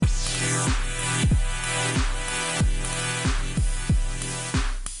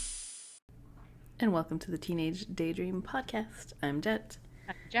and welcome to the Teenage Daydream podcast. I'm Jet.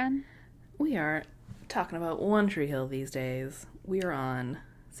 I'm Jen. We are talking about One Tree Hill these days. We are on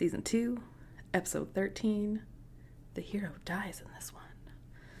season 2, episode 13. The hero dies in this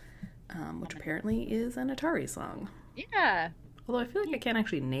one, which apparently is an Atari song. Yeah. Although I feel like I can't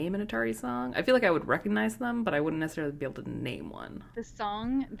actually name an Atari song. I feel like I would recognize them, but I wouldn't necessarily be able to name one. The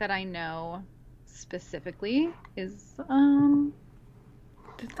song that I know specifically is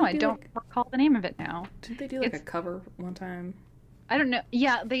I don't recall the name of it now. Didn't they do a cover one time? I don't know.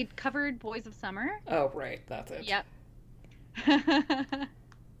 Yeah, they covered Boys of Summer. Oh, right. That's it. Yep.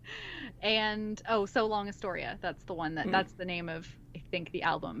 And So Long Astoria. That's the one that's the name of, I think, the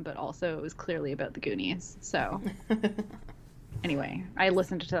album, but also it was clearly about the Goonies. So anyway, I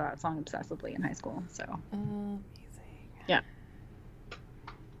listened to that song obsessively in high school. So amazing. Yeah.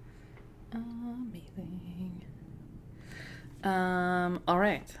 Amazing. All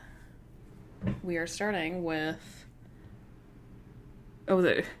right. We are starting with.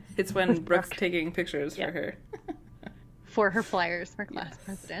 It's when Brooke's taking pictures for her. For her flyers for class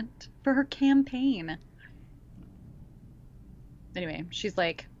president. For her campaign. Anyway, she's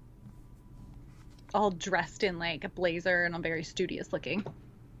like all dressed in like a blazer and I'm very studious looking.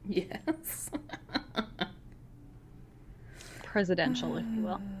 Yes. Presidential, if you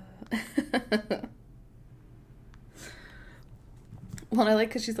will. Well, I like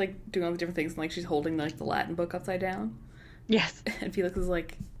because she's like doing all the different things and like she's holding like the Latin book upside down. Yes. And Felix is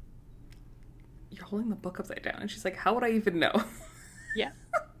like, "You're holding the book upside down," and she's like, "How would I even know?" Yeah.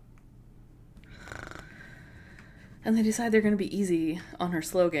 And they decide they're going to be easy on her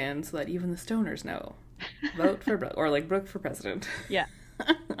slogan so that even the stoners know. Vote for Brooke, or like Brooke for president. Yeah.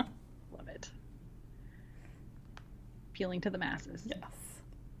 Love it. Appealing to the masses. Yes.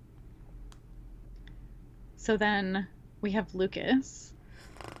 So then we have Lucas,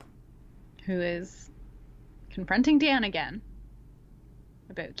 who is confronting Dan again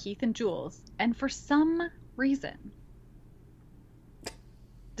about Keith and Jules, and for some reason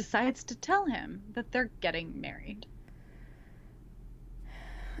decides to tell him that they're getting married.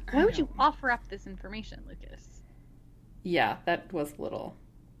 Why would you offer up this information, Lucas? Yeah, that was a little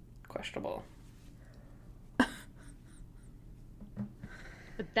questionable. But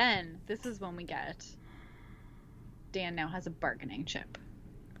then, this is when we get Dan now has a bargaining chip.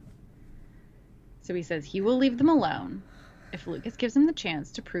 So he says he will leave them alone if Lucas gives him the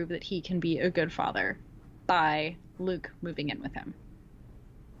chance to prove that he can be a good father by Luke moving in with him.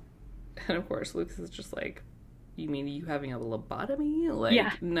 And of course, Lucas is just like, "You mean you having a lobotomy? Like,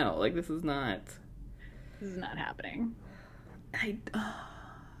 Yeah. No, like this is not happening."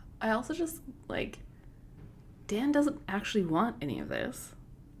 I also just like, Dan doesn't actually want any of this.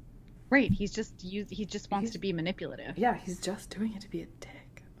 Right, he just wants to be manipulative. Yeah, he's just doing it to be a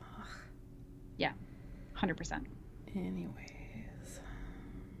dick. Ugh. Yeah, 100%. Anyways.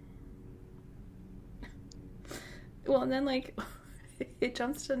 Well, and then, like, it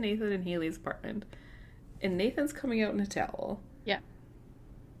jumps to Nathan and Haley's apartment. And Nathan's coming out in a towel. Yeah.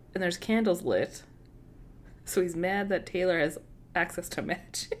 And there's candles lit. So he's mad that Taylor has access to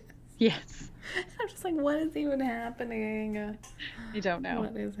matches. Yes. I'm just like, what is even happening? I don't know.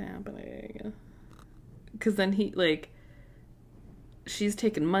 What is happening? Because then she's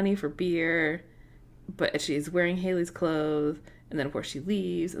taking money for beer, but she's wearing Haley's clothes, and then of course she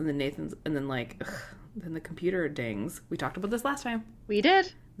leaves, and then then the computer dings. We talked about this last time. We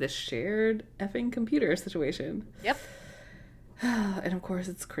did. This shared effing computer situation. Yep. And of course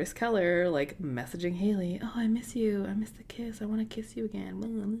it's Chris Keller, like, messaging Haley, "Oh, I miss you. I miss the kiss. I want to kiss you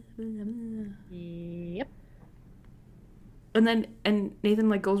again." Yep. And Nathan,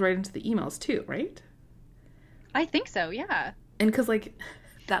 like, goes right into the emails too, right? I think so, yeah. And because, like,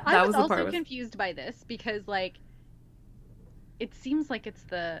 that I was the part. I was also confused by this because, like, it seems like it's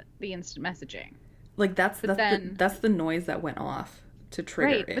the instant messaging. Like, that's the noise that went off to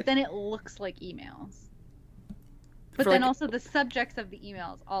trigger it. Right, but then it looks like emails. But For then like, also the subjects of the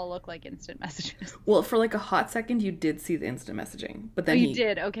emails all look like instant messages. Well, for like a hot second, you did see the instant messaging, but then you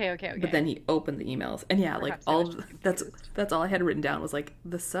did. Okay. But then he opened the emails, and yeah, Perhaps that's all I had written down was like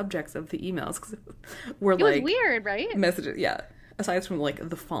the subjects of the emails were it like was weird, right? messages. Yeah, aside from like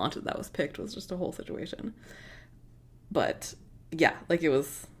the font that was picked was just a whole situation. But yeah, like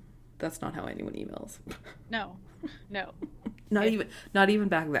that's not how anyone emails. No. Not even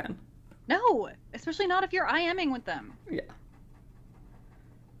back then. No, especially not if you're IMing with them. Yeah.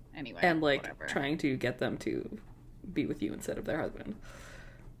 Anyway, and like whatever. Trying to get them to be with you instead of their husband.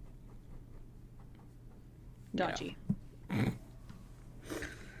 Dodgy.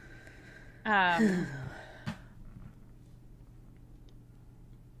 At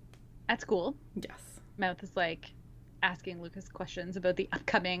at school. Yes. Mouth is like asking Lucas questions about the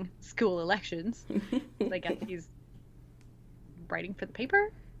upcoming school elections. I guess he's writing for the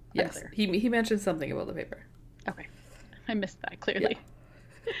paper? Yes. He mentioned something about the paper. Okay. I missed that clearly.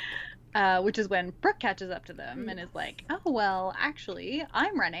 Which is when Brooke catches up to them and is like, oh, well, actually,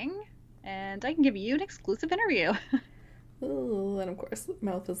 I'm running and I can give you an exclusive interview. Oh, and of course,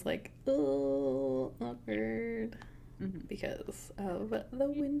 Mouth is like, oh, awkward. Because of the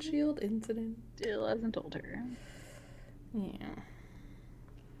windshield incident. Still hasn't told her. Yeah.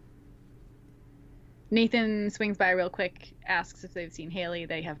 Nathan swings by real quick, asks if they've seen Haley.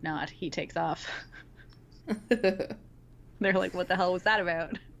 They have not. He takes off. They're like, what the hell was that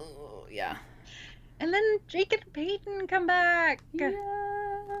about? Oh, yeah. And then Jake and Peyton come back. Yes.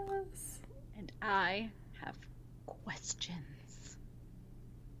 And I have questions.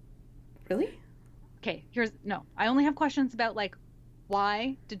 Really? Okay, I only have questions about, like,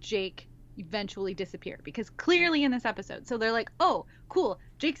 why did Jake eventually disappear? Because clearly in this episode, so they're like, oh, cool,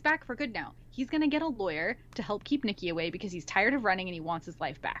 Jake's back for good now. He's gonna get a lawyer to help keep Nikki away because he's tired of running and he wants his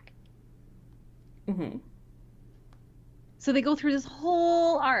life back. Mm-hmm. So they go through this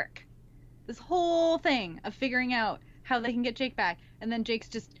whole arc, this whole thing of figuring out how they can get Jake back, and then Jake's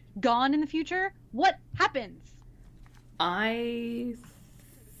just gone in the future? What happens? I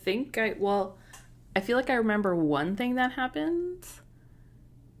feel like I remember one thing that happens,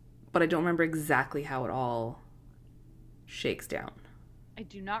 but I don't remember exactly how it all shakes down. I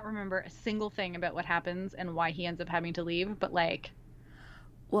do not remember a single thing about what happens and why he ends up having to leave, but like,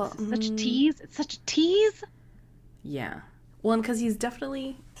 well, it's such a tease. It's such a tease. Yeah. Well, and because he's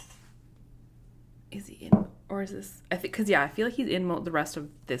definitely, is he in, or is this, I think, because I feel like he's in the rest of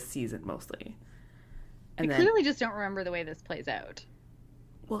this season mostly. And I clearly just don't remember the way this plays out.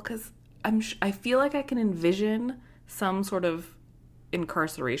 Well, because I feel like I can envision some sort of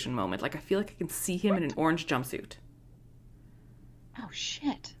incarceration moment. Like, I feel like I can see him in an orange jumpsuit. Oh,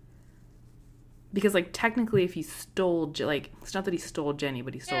 shit. Because, like, technically if he stole, like, it's not that he stole Jenny,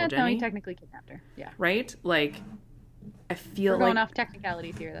 but he stole Jenny. No, he technically kidnapped her. Yeah. Right? Like, I feel We're going off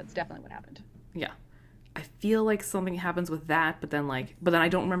technicalities here. That's definitely what happened. Yeah. I feel like something happens with that, but then I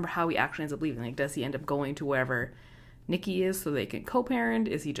don't remember how he actually ends up leaving. Like, does he end up going to wherever Nikki is so they can co-parent?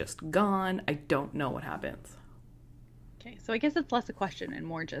 Is he just gone? I don't know what happens. Okay, so I guess it's less a question and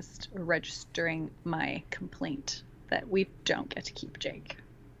more just registering my complaint that we don't get to keep Jake.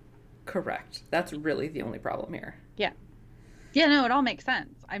 Correct. That's really the only problem here. Yeah. Yeah, no, it all makes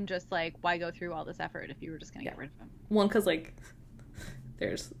sense. I'm just like, why go through all this effort if you were just going to get rid of him? One, because, like,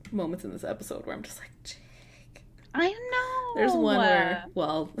 there's moments in this episode where I'm just like, Jake. I know. There's one where,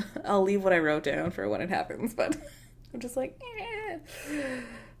 well, I'll leave what I wrote down for when it happens, but I'm just like, eh.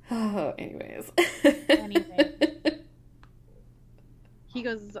 Oh, anyways. Anyway. He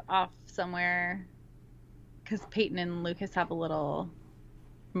goes off somewhere because Peyton and Lucas have a little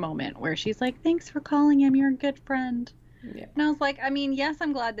moment where she's like, thanks for calling him. You're a good friend. Yeah. And I was like, I mean, yes,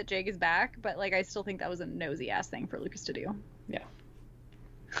 I'm glad that Jake is back, but like, I still think that was a nosy ass thing for Lucas to do. Yeah.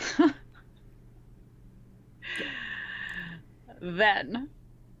 Then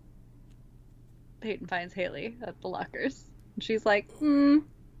Peyton finds Haley at the lockers. And she's like,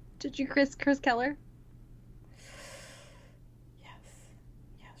 did you Chris Keller?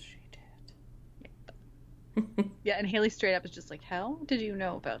 Yes, she did. Yep. Yeah, and Haley straight up is just like, how did you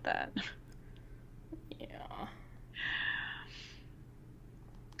know about that? Yeah.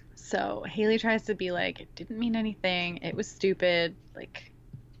 So Haley tries to be like, it didn't mean anything. It was stupid. Like,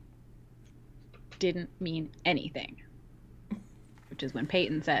 didn't mean anything. Which is when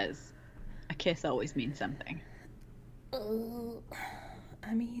Peyton says, a kiss always means something.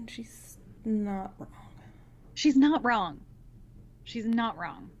 I mean, she's not wrong. She's not wrong. She's not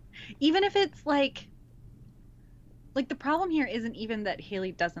wrong. Even if it's like the problem here isn't even that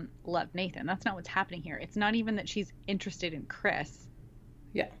Haley doesn't love Nathan. That's not what's happening here. It's not even that she's interested in Chris.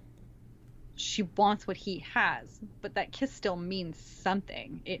 Yeah. She wants what he has, but that kiss still means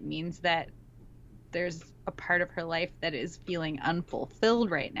something. It means that there's a part of her life that is feeling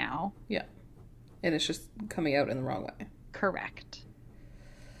unfulfilled right now. Yeah. And it's just coming out in the wrong way. Correct.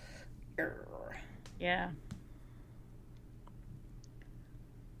 Yeah.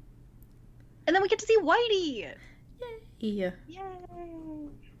 And then we get to see Whitey. Yeah. Yay.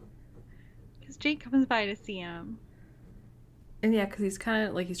 Because Jake comes by to see him. And yeah, because he's kind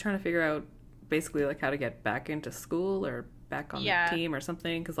of like, he's trying to figure out basically like how to get back into school or back on the team or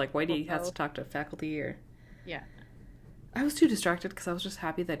something. Because like Whitey has to talk to faculty or... Yeah. I was too distracted because I was just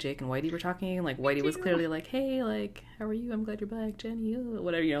happy that Jake and Whitey were talking. And like Whitey was clearly like, hey, like, how are you? I'm glad you're back, Jenny.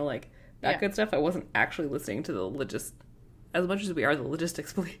 Whatever, you know, like that good stuff. I wasn't actually listening to the just as much as we are the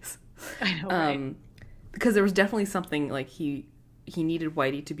logistics police. I know, right? Because there was definitely something like he needed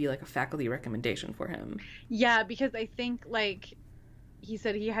Whitey to be like a faculty recommendation for him. Yeah, because I think like he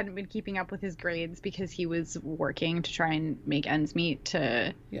said he hadn't been keeping up with his grades because he was working to try and make ends meet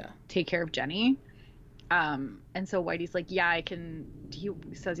to take care of Jenny. And so Whitey's like, yeah, he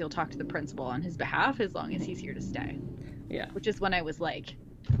says he'll talk to the principal on his behalf as long as he's here to stay. Yeah. Which is when I was like,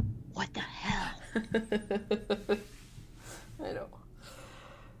 what the hell? I know.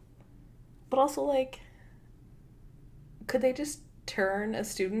 But also, like, could they just turn a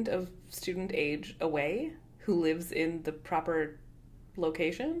student of student age away who lives in the proper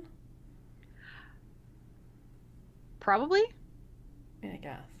location? Probably. Yeah, I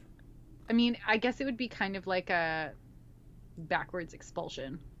guess. I mean, I guess it would be kind of like a backwards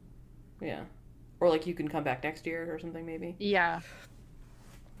expulsion. Yeah. Or like you can come back next year or something, maybe. Yeah.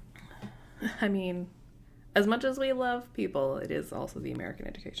 I mean, as much as we love people, it is also the American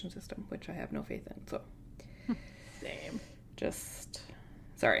education system, which I have no faith in, so. Same. Just,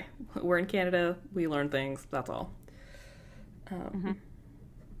 sorry. We're in Canada, we learn things, that's all. And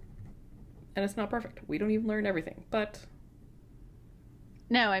it's not perfect. We don't even learn everything, but...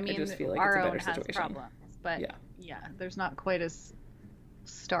 No, I mean, I just feel like our it's a own better has situation. problems, but yeah, there's not quite as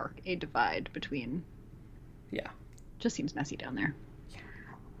stark a divide between... Yeah. Just seems messy down there.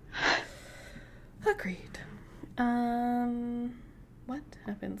 Agreed. What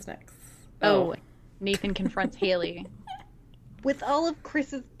happens next? Oh, Nathan confronts Haley with all of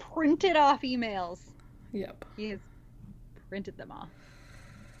Chris's printed off emails. Yep. He has printed them off.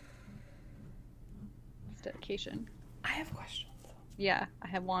 It's dedication. I have questions. Yeah,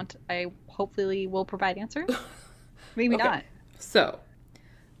 I hopefully will provide answers. Maybe not. So,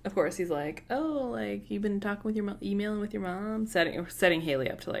 of course, he's like, oh, like, you've been talking with your mom, emailing with your mom, setting Haley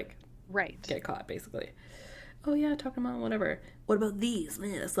up to, like, right, get caught, basically. Oh, yeah, talking about whatever. What about these?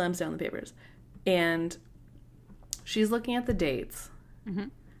 Slams down the papers. And she's looking at the dates,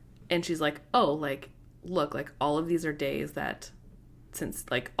 and she's like, oh, like, look, like, all of these are days that, since,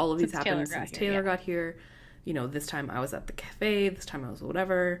 like, all of these happened since Taylor got here. You know, this time I was at the cafe, this time I was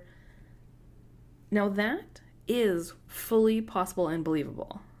whatever. Now that is fully possible and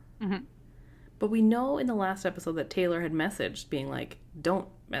believable. But we know in the last episode that Taylor had messaged being like, don't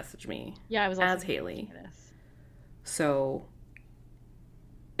message me I was also as Haley. So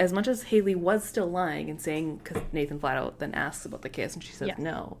as much as Haley was still lying and saying, because Nathan flat out then asks about the kiss and she says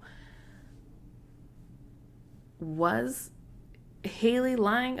no, was Haley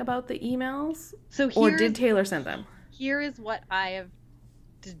lying about the emails? Or did Taylor send them? Here is what I have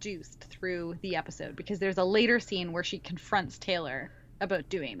deduced through the episode, because there's a later scene where she confronts Taylor about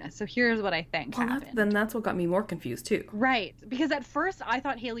doing this. So here's what I think happened. Then that's what got me more confused too. Right. Because at first I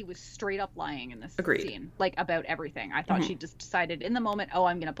thought Haley was straight up lying in this scene. Like about everything. I thought she just decided in the moment, oh,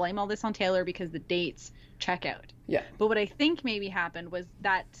 I'm going to blame all this on Taylor because the dates check out. Yeah. But what I think maybe happened was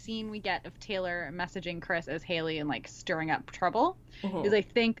that scene we get of Taylor messaging Chris as Haley and like stirring up trouble is, I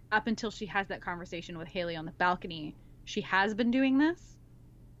think, up until she has that conversation with Haley on the balcony, she has been doing this.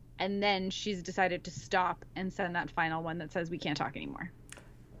 And then she's decided to stop and send that final one that says we can't talk anymore.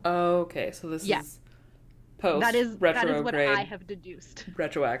 Okay, so this is post that is retrograde. What I have deduced.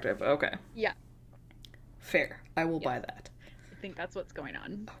 Retroactive. Okay. Yeah. Fair. I will buy that. I think that's what's going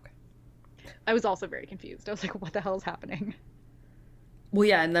on. Okay. I was also very confused. I was like, what the hell is happening? Well,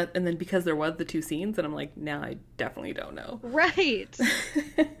 yeah, and then because there was the two scenes, and I'm like, now I definitely don't know. Right.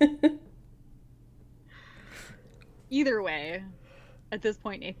 Either way, at this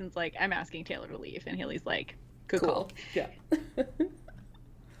point, Nathan's like, I'm asking Taylor to leave. And Haley's like, good call. Yeah.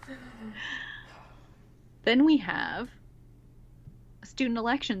 Then we have a student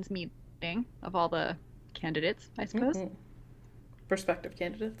elections meeting of all the candidates, I suppose. Prospective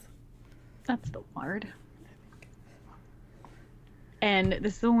candidates. That's the word. And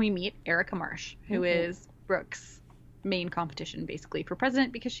this is when we meet Erica Marsh, who is Brooke's main competition, basically, for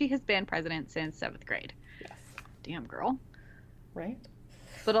president, because she has been president since 7th grade. Yes. Damn, girl. Right?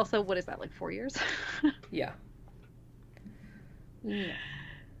 But also, what is that, like 4 years? Yeah.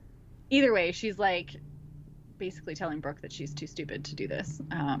 Either way, she's like basically telling Brooke that she's too stupid to do this,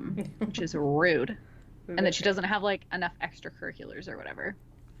 which is rude. And that she doesn't have like enough extracurriculars or whatever.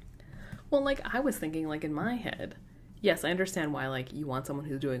 Well, like I was thinking, like in my head, yes, I understand why like you want someone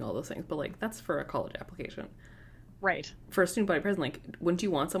who's doing all those things, but like that's for a college application. Right. For a student body president, like wouldn't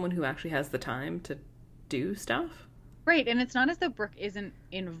you want someone who actually has the time to do stuff? Right, and it's not as though Brooke isn't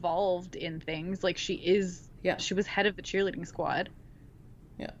involved in things. Like she is. Yeah. She was head of the cheerleading squad.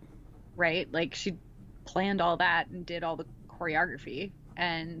 Yeah. Right? Like she planned all that and did all the choreography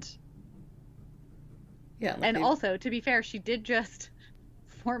and Yeah. Like And also, to be fair, she did just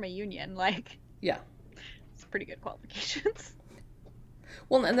form a union. Like, yeah. it's pretty good qualifications.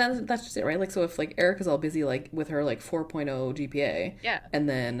 Well, and that's just it, right? Like, so if, like, Erica's all busy, like, with her, like, 4.0 GPA. Yeah. And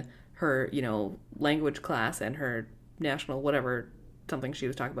then her, you know, language class and her national whatever, something she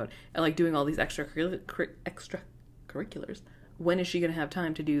was talking about, and, like, doing all these extracurriculars, when is she going to have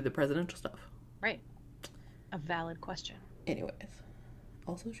time to do the presidential stuff? Right. A valid question. Anyways.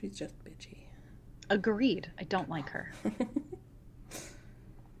 Also, she's just bitchy. Agreed. I don't like her.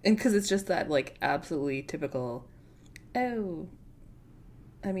 And because it's just that, like, absolutely typical, oh,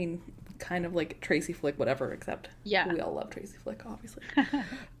 I mean, kind of like Tracy Flick, whatever, except Yeah. we all love Tracy Flick, obviously.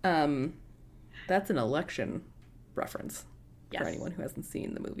 That's an election reference. Yes. For anyone who hasn't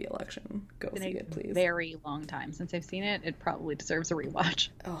seen the movie Election. Go It's see been it, please. a very long time since I've seen it. It probably deserves a rewatch.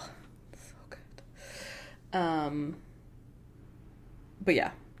 Oh, so good. But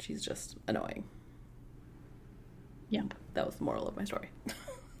yeah, she's just annoying. Yep. That was the moral of my story.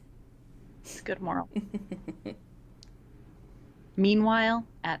 It's a good moral. Meanwhile,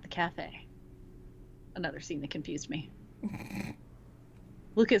 at the cafe. Another scene that confused me.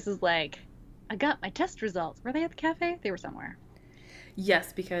 Lucas is like, I got my test results. Were they at the cafe? They were somewhere.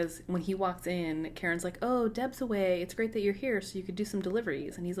 Yes, because when he walks in, Karen's like, oh, Deb's away. It's great that you're here so you could do some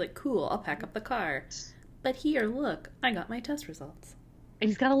deliveries. And he's like, cool, I'll pack up the car. But here, look, I got my test results. And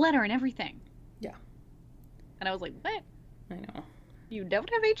he's got a letter and everything. Yeah. And I was like, what? I know. You don't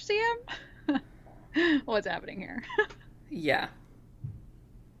have HCM? What's happening here? Yeah.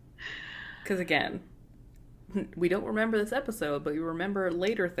 Because again, we don't remember this episode, but we remember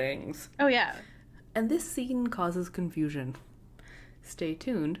later things. Oh, yeah. And this scene causes confusion. Stay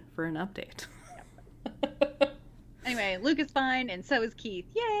tuned for an update. Anyway, Luke is fine, and so is Keith.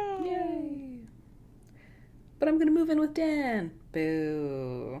 Yay! Yay! But I'm gonna move in with Dan.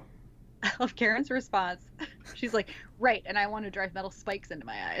 Boo. I love Karen's response. She's like, right, and I want to drive metal spikes into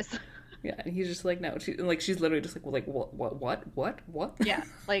my eyes. Yeah, and he's just like, no. She's literally just like, well, like, what? Yeah,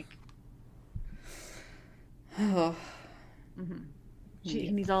 like. Oh. Mm-hmm.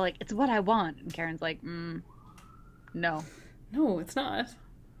 And he's all like, it's what I want. And Karen's like, no. No, it's not.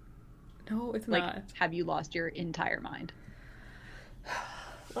 No, it's like, not. Have you lost your entire mind?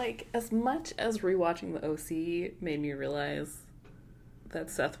 Like, as much as rewatching the OC made me realize that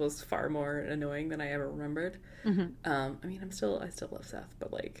Seth was far more annoying than I ever remembered. Mm-hmm. I mean, I still love Seth,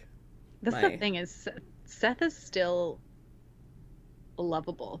 but like, the thing is, Seth is still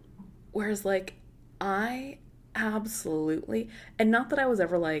lovable. Whereas, like, I absolutely, and not that I was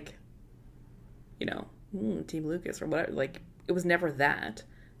ever like, you know, Team Lucas or whatever. Like, it was never that,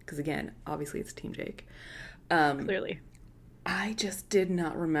 because again, obviously it's Team Jake. Clearly. I just did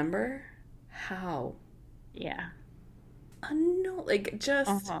not remember how. Yeah. Like,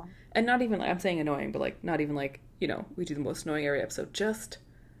 just, and not even like, I'm saying annoying, but like, not even like, you know, we do the most annoying every episode. Just,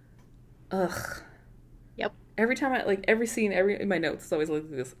 ugh. Yep. Every time every scene, in my notes, it's always like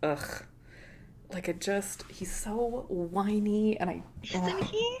this, ugh. Like, he's so whiny, and Isn't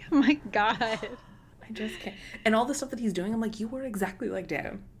he? Oh my god. I just can't. And all the stuff that he's doing, I'm like, you were exactly like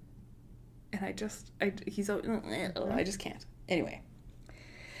Dan. And he's so, I just can't. Anyway.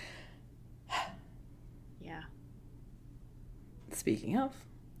 Yeah. Speaking of,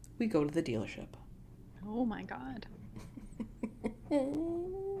 we go to the dealership. Oh my god.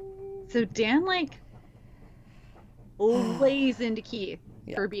 So Dan, like, lays into Keith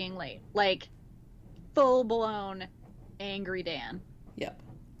for being late. Like, full-blown angry Dan. Yep.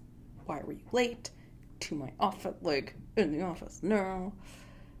 Why were you late? To my office, like, in the office, no.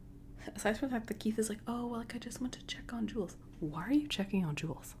 Aside from the fact that Keith is like, oh, well, like, I just went to check on Jules. Why are you checking on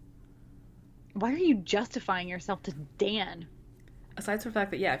Jules? Why are you justifying yourself to Dan? Aside from the fact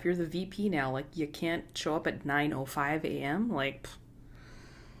that, yeah, if you're the VP now, like, you can't show up at 9:05 a.m., like...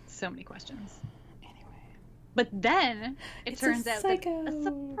 So many questions. Anyway. But then, it turns out that psycho. a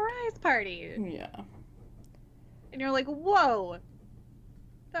surprise party. Yeah. And you're like, whoa!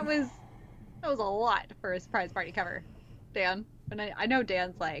 That was a lot for a surprise party cover, Dan. And I know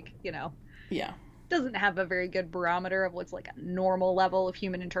Dan's like, you know... Yeah. Doesn't have a very good barometer of what's like a normal level of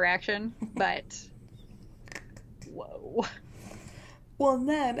human interaction, but... Whoa. Well, and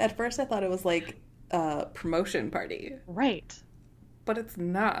then, at first I thought it was like a promotion party. Right. But it's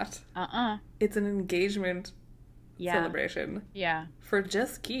not. It's an engagement celebration. Yeah. For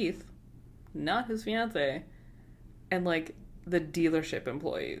just Keith, not his fiance, and like the dealership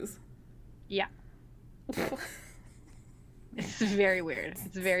employees. Yeah. It's very weird.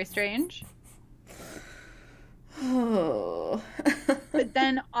 It's very strange. Oh. But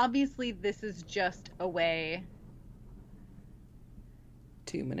then, obviously, this is just a way...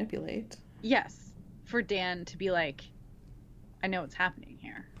 To manipulate. Yes. for Dan to be like, I know what's happening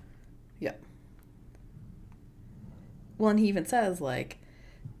here. Yeah. Well, and he even says, like,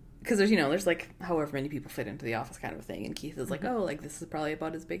 because there's, there's like however many people fit into the office kind of a thing. And Keith is like, oh, like, this is probably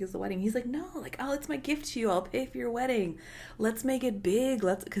about as big as the wedding. He's like, no, like, oh, it's my gift to you. I'll pay for your wedding. Let's make it big.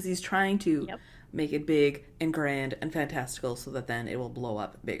 Because he's trying to make it big and grand and fantastical so that then it will blow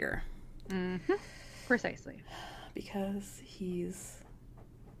up bigger. Mm-hmm. Precisely. Because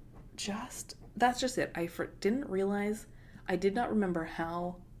that's just it. I didn't realize, I did not remember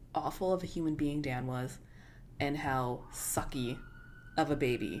how awful of a human being Dan was and how sucky of a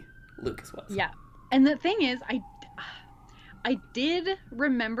baby Lucas was. Yeah. And the thing is, I did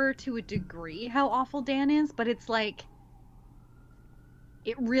remember to a degree how awful Dan is, but it's like,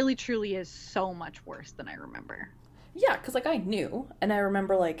 it really truly is so much worse than I remember. Yeah, because, like, I knew, and I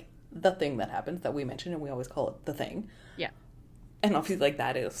remember, like, the thing that happened that we mentioned, and we always call it the thing. Yeah. And obviously, like,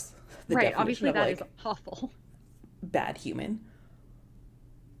 that is the right, definition obviously of, that like, is awful. Bad human.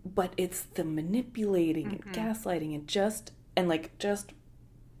 But it's the manipulating and gaslighting and just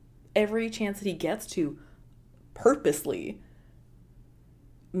every chance that he gets to purposely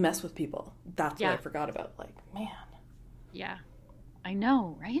mess with people. That's what I forgot about. Like, man. Yeah. I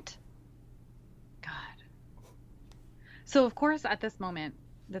know, right? God. So, of course, at this moment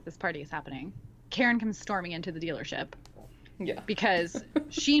that this party is happening, Karen comes storming into the dealership. Yeah. Because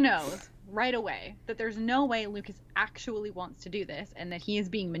she knows right away that there's no way Lucas actually wants to do this and that he is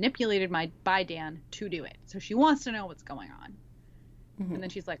being manipulated by Dan to do it. So she wants to know what's going on. Mm-hmm. And then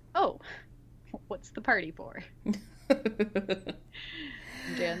she's like, oh, what's the party for? And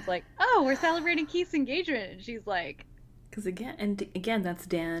Dan's like, oh, we're celebrating Keith's engagement. And she's like... Because again, that's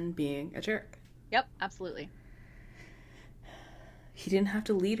Dan being a jerk. Yep, absolutely. He didn't have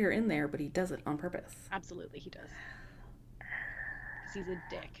to lead her in there, but he does it on purpose. Absolutely, he does. Because he's a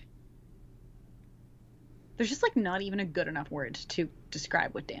dick. There's just, like, not even a good enough word to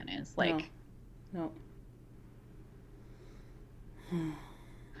describe what Dan is. Like... No.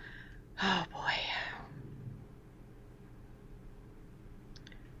 Oh, boy.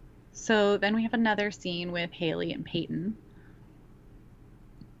 So then we have another scene with Haley and Peyton.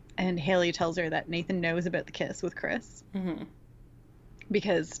 And Haley tells her that Nathan knows about the kiss with Chris. Mm-hmm.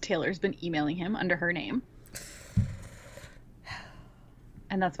 Because Taylor's been emailing him under her name.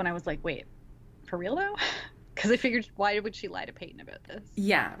 And that's when I was like, wait, for real though? Because I figured, why would she lie to Peyton about this?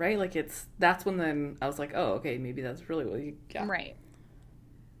 Yeah, right? Like, that's when then I was like, oh, okay, maybe that's really what you got. Right.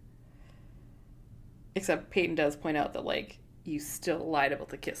 Except Peyton does point out that, like, you still lied about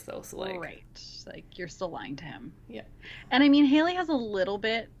the kiss, though, so, like... Right. Like, you're still lying to him. Yeah. And, I mean, Haley has a little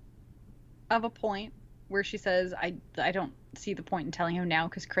bit of a point where she says, I don't see the point in telling him now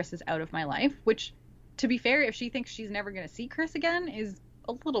because Chris is out of my life, which, to be fair, if she thinks she's never going to see Chris again, is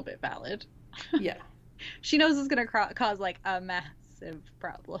a little bit valid. Yeah. She knows it's going to cause, like, a massive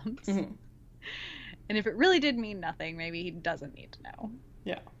problems. Mm-hmm. And if it really did mean nothing, maybe he doesn't need to know.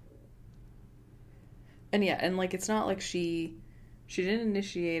 Yeah. And yeah, and, like, it's not like she didn't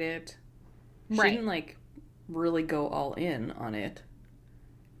initiate it. She didn't, like, really go all in on it.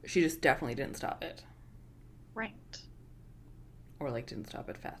 She just definitely didn't stop it. Right. Or, like, didn't stop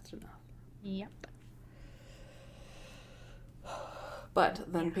it fast enough. Yep. But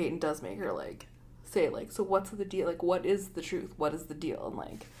then Peyton does make her, like, say, like, so what's the deal? Like, what is the truth? What is the deal? And,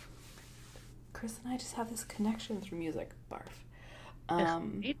 like, Chris and I just have this connection through music. Barf.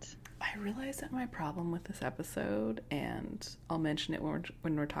 Right. I realized that my problem with this episode, and I'll mention it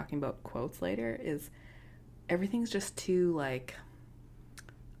when we're talking about quotes later, is everything's just too, like,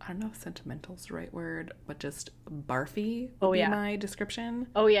 I don't know if sentimental's the right word, but just barfy would be my description.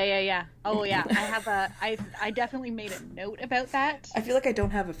 Oh, yeah. Oh, yeah. I definitely made a note about that. I feel like I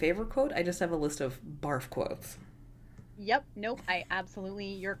don't have a favorite quote. I just have a list of barf quotes. Yep. Nope.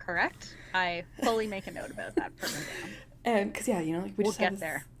 You're correct. I fully make a note about that. And because, yeah, you know, like we we'll just have get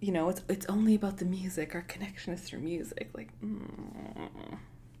there. You know, it's only about the music. Our connection is through music. Like,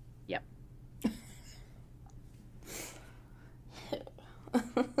 Yep.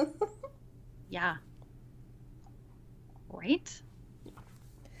 Yeah. Right?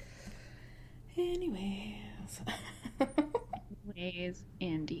 Anyways,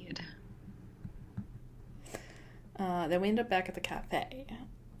 indeed. Then we end up back at the cafe.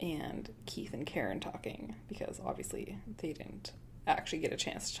 And Keith and Karen talking, because obviously they didn't actually get a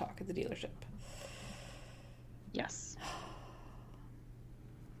chance to talk at the dealership. Yes.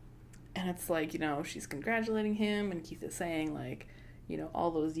 And it's like, you know, she's congratulating him, and Keith is saying, like, you know,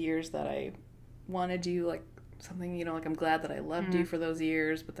 all those years that I wanted you, like, something, you know, like, I'm glad that I loved you for those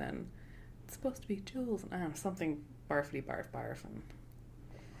years, but then it's supposed to be Jules, and I don't know, something barfity barf, and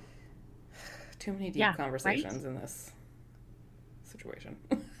Too many deep Yeah, conversations in this situation.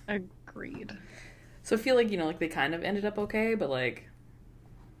 Agreed. So I feel like, like they kind of ended up okay, but like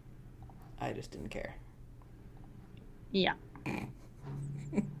I just didn't care. Yeah.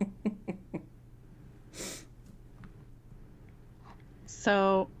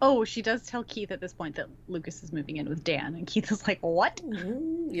 So, she does tell Keith at this point that Lucas is moving in with Dan, and Keith is like, what?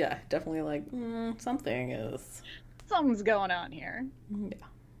 Yeah, definitely like, something is... Something's going on here. Yeah.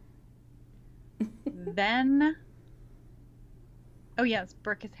 Then... Oh, yes,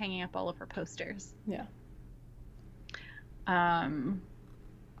 Brooke is hanging up all of her posters. Yeah. And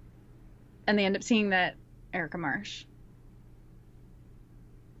they end up seeing that Erica Marsh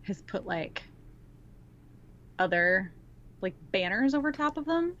has put, like, other... like banners over top of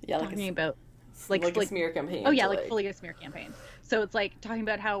them, talking about like a smear campaign. Oh yeah, like fully a smear campaign. So it's like talking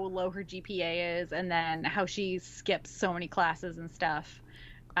about how low her GPA is, and then how she skips so many classes and stuff.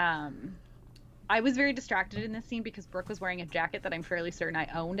 I was very distracted in this scene because Brooke was wearing a jacket that I'm fairly certain I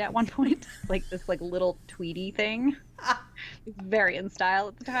owned at one point, like this like little tweedy thing. It's very in style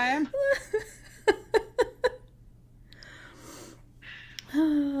at the time.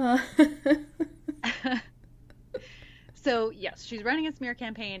 So, yes, she's running a smear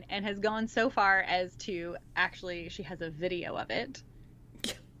campaign and has gone so far as to actually, she has a video of it.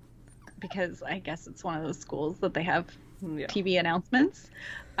 Because I guess it's one of those schools that they have TV announcements.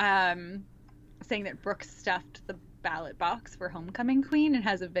 Saying that Brooke stuffed the ballot box for homecoming queen and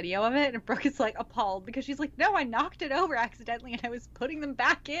has a video of it. And Brooke is like appalled because she's like, no, I knocked it over accidentally and I was putting them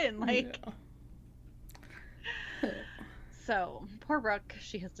back in. Like, so poor Brooke,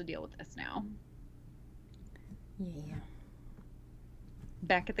 she has to deal with this now. Yeah.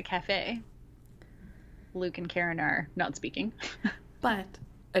 Back at the cafe, Luke and Karen are not speaking. But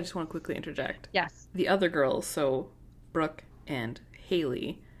I just want to quickly interject. Yes. The other girls, so Brooke and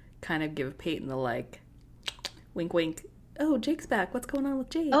Haley, kind of give Peyton the like, wink, wink. Oh, Jake's back. What's going on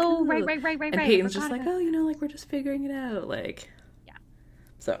with Jake? Oh, right. And Peyton's just like, like we're just figuring it out. Like, yeah.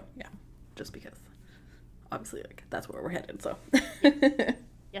 So yeah, just because, obviously, like that's where we're headed. So.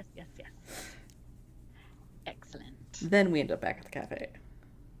 Yes. Excellent. Then we end up back at the cafe.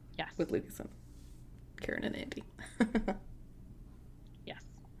 Yes. With Lucas and Karen and Andy. Yes.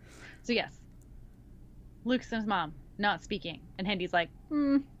 So yes, Lucas and his mom not speaking, and Andy's like,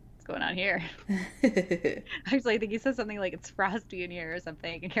 what's going on here? Actually, I think he says something like it's frosty in here or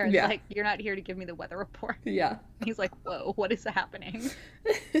something, and Karen's like, you're not here to give me the weather report. Yeah. And he's like, whoa, what is happening?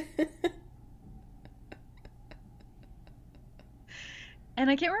 And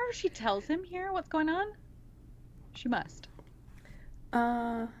I can't remember if she tells him here what's going on. She must.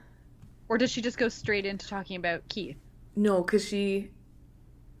 Or does she just go straight into talking about Keith? No, because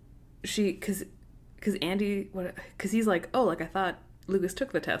because Andy, because he's like, oh, like I thought Lucas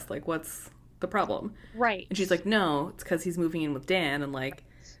took the test. Like, what's the problem? Right. And she's like, no, it's because he's moving in with Dan, and like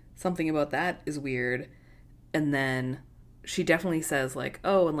something about that is weird. And then she definitely says like,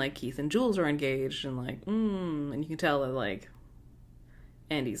 oh, and like Keith and Jules are engaged, and like, and you can tell that like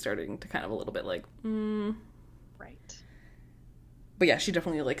Andy's starting to kind of a little bit like, Right. But yeah, she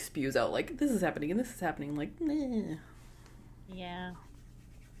definitely like spews out like, this is happening and this is happening. Like, nah. Yeah.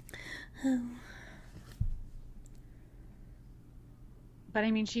 But I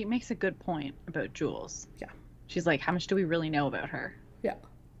mean, she makes a good point about Jules. Yeah. She's like, how much do we really know about her? Yeah.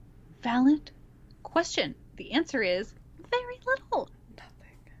 Valid question. The answer is very little.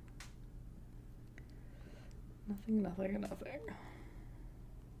 Nothing.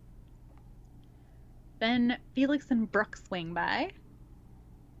 Then Felix and Brooke swing by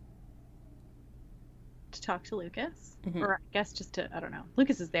to talk to Lucas. Mm-hmm. Or I guess just to, I don't know.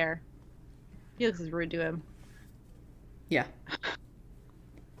 Lucas is there. Felix is rude to him. Yeah.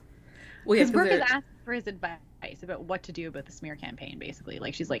 Well, yeah, because Brooke is asking for his advice about what to do about the smear campaign, basically.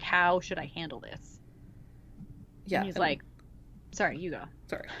 Like, she's like, how should I handle this? Yeah. And he's like, sorry, you go.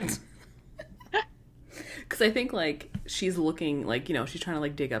 Sorry. Because I think, like, she's looking, like, you know, she's trying to,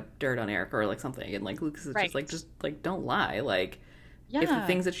 like, dig up dirt on Erica or, like, something. And, like, Lucas is just, don't lie. Like, if the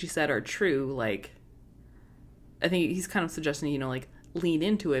things that she said are true, like, I think he's kind of suggesting, you know, like, lean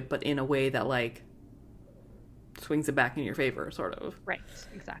into it, but in a way that, like, swings it back in your favor, sort of. Right,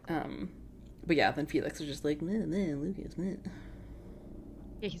 exactly. But yeah, then Felix is just like, nah, Lucas, nah.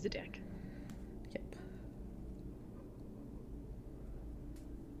 Yeah, he's a dick. Yep.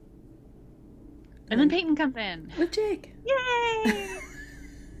 And then Peyton comes in. With Jake. Yay!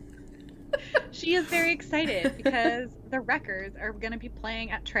 She is very excited because the Wreckers are going to be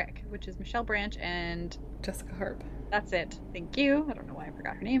playing at Trick, which is Michelle Branch and... Jessica Harp. That's it. Thank you. I don't know why I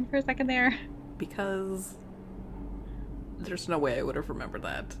forgot her name for a second there. Because... There's no way I would have remembered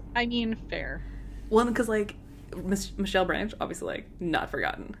that. I mean, fair. One, because, like, Michelle Branch, obviously, like, not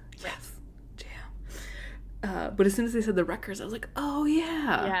forgotten. Yes. Jam. But as soon as they said the Wreckers, I was like, oh,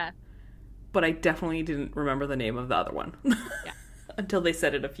 yeah. Yeah. But I definitely didn't remember the name of the other one. Yeah. Until they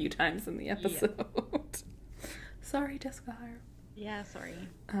said it a few times in the episode. Yeah. Sorry, Jessica Hire. Yeah, sorry.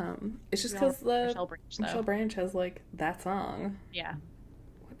 It's just because Michelle Branch has, like, that song. Yeah.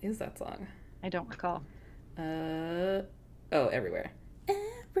 What is that song? I don't recall. Everywhere.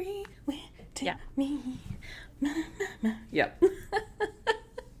 Everywhere to me. Yep.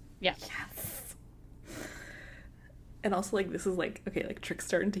 Yeah. Yes. And also, like, this is like, okay, like, Trick's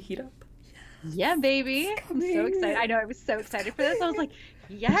starting to heat up. Yeah, baby. I'm so excited. I know, I was so excited for this. I was like,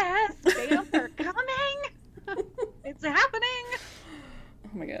 yes, vamps are coming. It's happening. Oh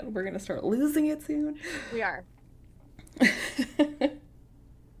my god, we're gonna start losing it soon. We are.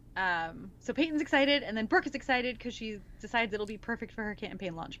 So Peyton's excited, and then Brooke is excited because she decides it'll be perfect for her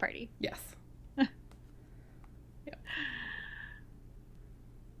campaign launch party. Yes. Yeah.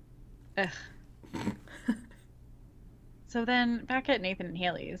 Ugh. So then back at Nathan and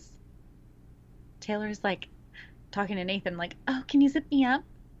Haley's, Taylor's like talking to Nathan like, oh, can you zip me up?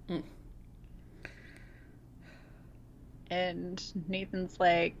 Mm. And Nathan's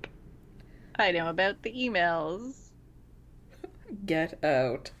like, I know about the emails. Get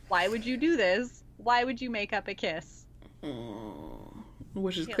out. Why would you do this? Why would you make up a kiss?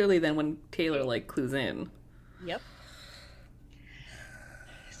 Which is clearly then when Taylor, like, clues in. Yep.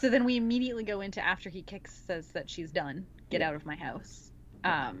 So then we immediately go into after he says that she's done. Get out of my house.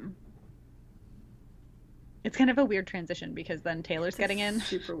 It's kind of a weird transition because then Taylor's getting in.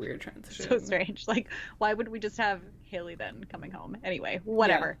 Super weird transition. So strange. Like, why would we just have Haley then coming home? Anyway,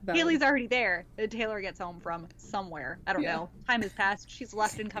 whatever. Yeah, Haley's already there. Taylor gets home from somewhere. I don't know. Time has passed. She's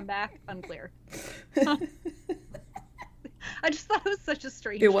left and come back. Unclear. I just thought it was such a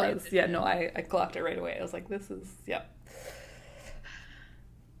strange It was. transition. Yeah, no, I clocked it right away. I was like, this is, yeah.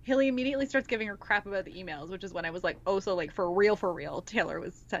 Haley immediately starts giving her crap about the emails, which is when I was like, oh, so like for real, Taylor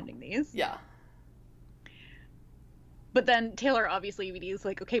was sending these. Yeah. But then Taylor obviously is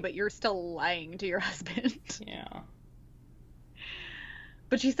like, okay, but you're still lying to your husband. Yeah.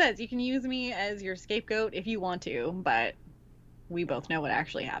 But she says, you can use me as your scapegoat if you want to, but we both know what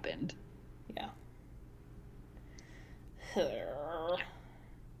actually happened. Yeah.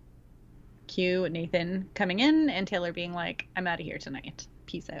 Cue Nathan coming in and Taylor being like, I'm out of here tonight.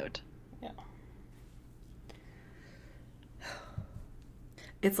 Peace out. Yeah.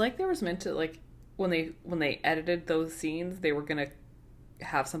 It's like there was meant to, like, when they edited those scenes, they were gonna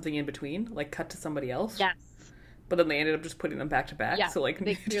have something in between, like cut to somebody else. Yes. But then they ended up just putting them back to back. Yeah. So like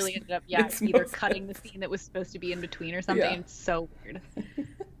they clearly ended up either cutting the scene that was supposed to be in between or something. Yeah. It's so weird. And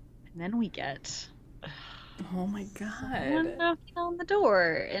then we get oh my god, someone knocking on the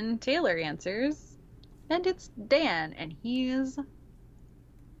door, and Taylor answers, and it's Dan, and he's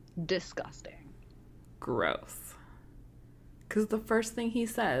disgusting. Gross. Because the first thing he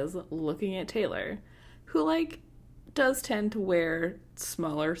says, looking at Taylor, who, like, does tend to wear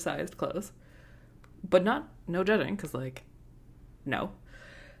smaller sized clothes, but no judging, because, like, no.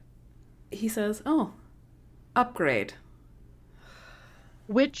 He says, oh, upgrade.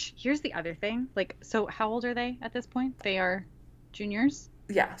 Which, here's the other thing. Like, so how old are they at this point? They are juniors?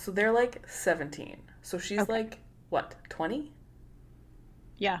 Yeah, so they're, like, 17. So she's, like, what, 20?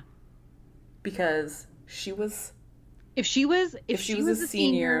 Yeah. Because she was... If she was a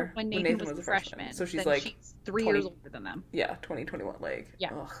senior when Nathan was a freshman, so she's like she's 3 years older than them. Yeah, 2021, like,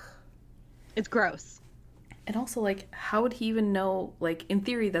 yeah. Ugh. It's gross. And also, like, how would he even know, like, in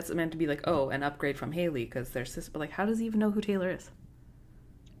theory that's meant to be like, oh, an upgrade from Haley because they're sister, but like, how does he even know who Taylor is?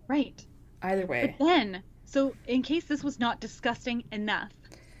 Right. Either way. But then, so in case this was not disgusting enough,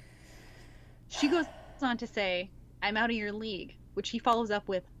 she goes on to say, I'm out of your league, which he follows up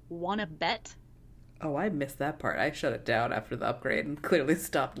with, wanna bet? Oh, I missed that part. I shut it down after the upgrade and clearly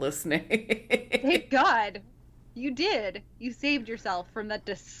stopped listening. Thank God. You did. You saved yourself from that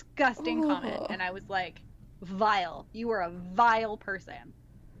disgusting comment. And I was like, vile. You are a vile person.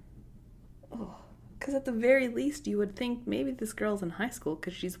 Because at the very least, you would think maybe this girl's in high school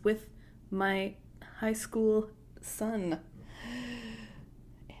because she's with my high school son.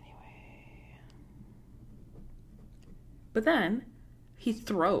 Anyway. But then he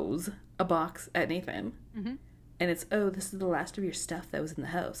throws a box at Nathan, and it's, oh, this is the last of your stuff that was in the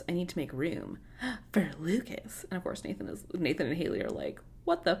house. I need to make room for Lucas. And of course, Nathan and Haley are like,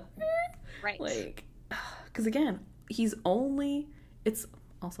 what the? Right. Like, because again, it's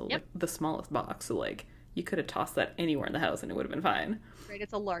also like the smallest box, so like you could have tossed that anywhere in the house and it would have been fine. Right,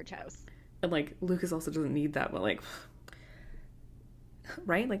 it's a large house. And like Lucas also doesn't need that, but like,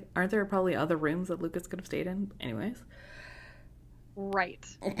 right? Like, aren't there probably other rooms that Lucas could have stayed in? Anyways. Right.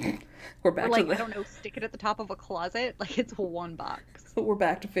 We're back or like, to I don't know, stick it at the top of a closet. Like, it's one box. We're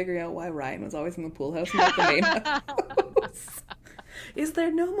back to figuring out why Ryan was always in the pool house and not the main house. Is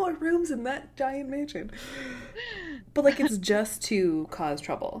there no more rooms in that giant mansion? But, like, it's just to cause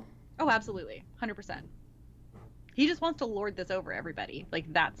trouble. Oh, absolutely. 100%. He just wants to lord this over everybody.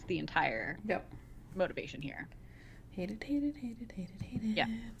 Like, that's the entire motivation here. Hate it, hate it, hate it, hate it, hate it. Yeah.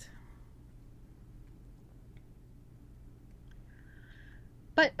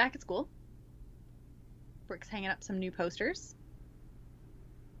 But back at school, Brooke's hanging up some new posters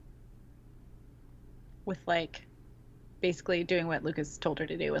with, like, basically doing what Lucas told her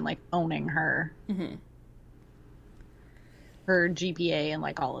to do and, like, owning her her GPA and,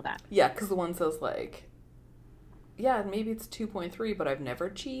 like, all of that. Yeah, because the one says, like, yeah, maybe it's 2.3, but I've never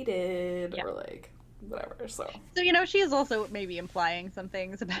cheated, or, like, whatever, so. So, you know, she is also maybe implying some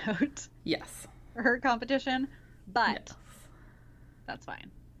things about her competition, but that's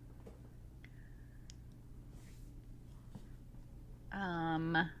fine.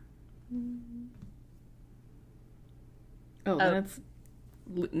 Then it's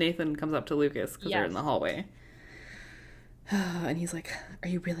Nathan comes up to Lucas because they're in the hallway. And he's like, are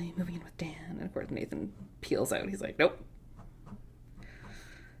you really moving in with Dan? And of course Nathan peels out. He's like, nope.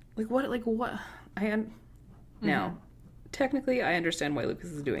 What? Now, technically I understand why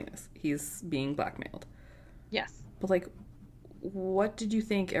Lucas is doing this. He's being blackmailed. Yes. But, like, what did you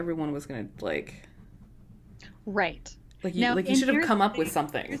think everyone was gonna, like... Right. Like, you should have come up with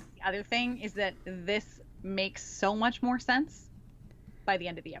something. The other thing is that this makes so much more sense by the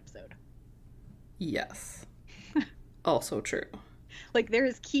end of the episode. Yes. Also true. Like, there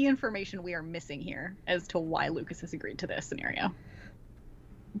is key information we are missing here as to why Lucas has agreed to this scenario.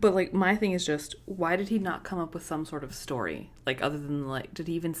 But, like, my thing is just, why did he not come up with some sort of story? Like, other than, like, did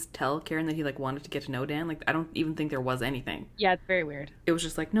he even tell Karen that he, like, wanted to get to know Dan? Like, I don't even think there was anything. Yeah, it's very weird. It was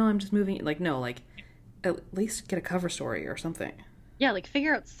just like, no, I'm just moving. Like, no, like, at least get a cover story or something. Yeah, like,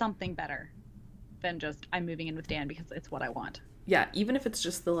 figure out something better than just, I'm moving in with Dan because it's what I want. Yeah, even if it's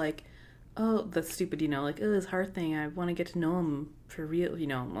just the, like, oh, that's stupid, you know, like, oh, his heart thing, I want to get to know him for real, you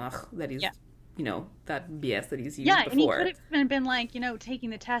know, that he's, you know, that BS that he's used before. Yeah, and he could have been like, you know, taking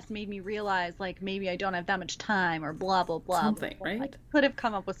the test made me realize, like, maybe I don't have that much time, or blah, blah, blah. Something, blah. right? Like, could have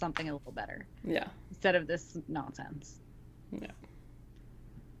come up with something a little better. Yeah. Instead of this nonsense. Yeah.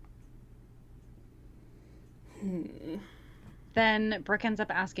 Then Brooke ends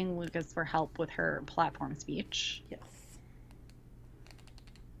up asking Lucas for help with her platform speech. Yes.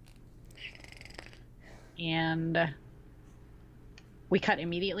 And we cut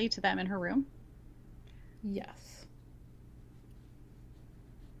immediately to them in her room. Yes.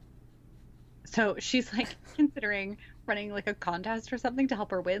 So she's, like, considering running, like, a contest or something to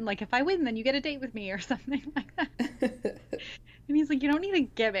help her win. Like, if I win, then you get a date with me or something like that. And he's like, you don't need a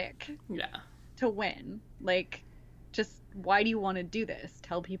gimmick to win. Like, just, why do you want to do this?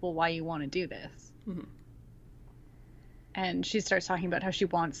 Tell people why you want to do this. Mm-hmm. And she starts talking about how she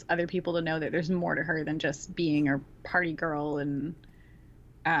wants other people to know that there's more to her than just being a party girl. And,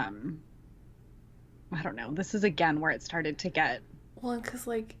 I don't know. This is, again, where it started to get... Well, because,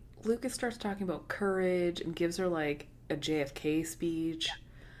 like, Lucas starts talking about courage and gives her, like, a JFK speech.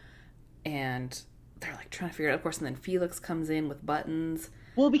 And they're, like, trying to figure it out, of course. And then Felix comes in with buttons.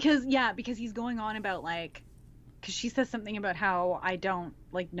 Well, because he's going on about, like... Because she says something about how I don't,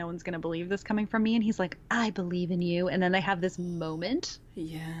 like, no one's going to believe this coming from me. And he's like, I believe in you. And then they have this moment.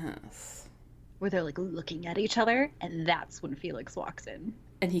 Yes. Where they're, like, looking at each other. And that's when Felix walks in.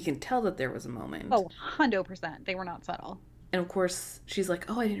 And he can tell that there was a moment. Oh, 100%. They were not subtle. And, of course, she's like,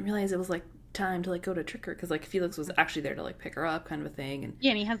 oh, I didn't realize it was, like, time to, like, go to trick her. Because, like, Felix was actually there to, like, pick her up kind of a thing. And yeah,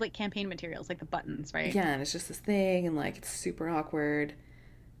 and he has, like, campaign materials, like the buttons, right? Yeah, and it's just this thing. And, like, it's super awkward.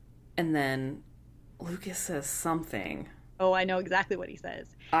 And then... Lucas says something. Oh, I know exactly what he says.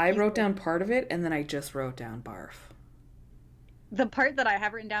 I wrote down part of it, and then I just wrote down barf. The part that I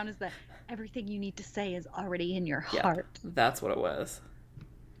have written down is that everything you need to say is already in your heart. That's what it was.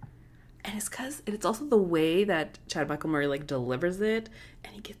 And it's also the way that Chad Michael Murray, like, delivers it,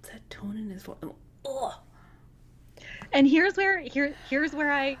 and he gets that tone in his voice. Ugh. And here's where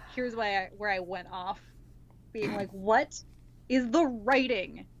I went off, being like, what is the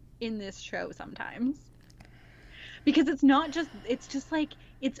writing in this show sometimes? Because it's just like,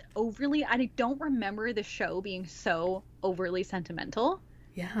 it's overly, I don't remember the show being so overly sentimental.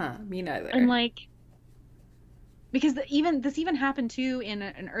 Yeah, me neither. And, like, because this even happened too in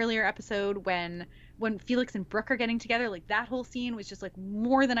an earlier episode when Felix and Brooke are getting together. Like, that whole scene was just, like,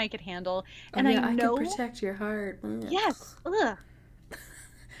 more than I could handle. And I know I can protect your heart. Yes. Ugh.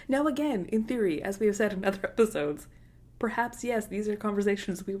 Now again, in theory, as we have said in other episodes, perhaps yes, these are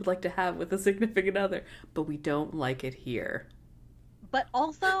conversations we would like to have with a significant other, but we don't like it here. But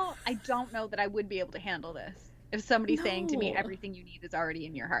also, I don't know that I would be able to handle this if somebody's saying to me No. everything you need is already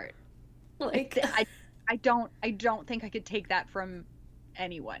in your heart. Like, I don't think I could take that from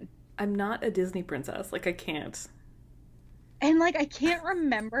anyone. I'm not a Disney princess. Like, I can't. And like I can't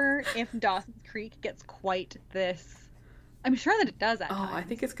remember if Dawson's Creek gets quite this. I'm sure that it does at times. I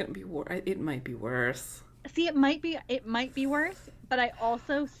think it's gonna be worse. It might be worse. See, it might be worse, but I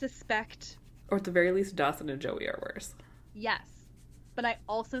also suspect, Or at the very least, Dawson and Joey are worse. yes. But I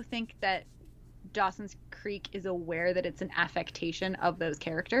also think that Dawson's Creek is aware that it's an affectation of those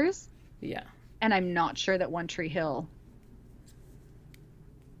characters. Yeah. And I'm not sure that One Tree Hill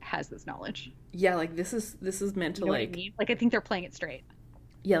has this knowledge. Yeah, like this is meant to, You know what I like, mean? Like I think they're playing it straight.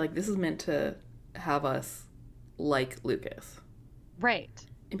 yeah, like this is meant to have us like Lucas. Right.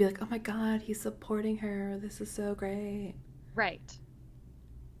 And be like, oh my god, he's supporting her. This is so great. Right.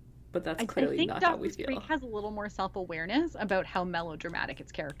 But that's I clearly think not how we Dawson's feel. Creek has a little more self-awareness about how melodramatic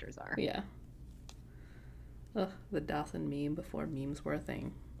its characters are. Yeah. Ugh, the Dawson meme before memes were a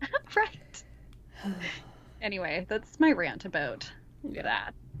thing. Right. Anyway, that's my rant about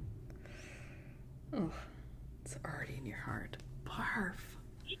that. Oh, it's already in your heart. Barf.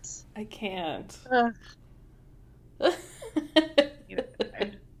 Right? I can't.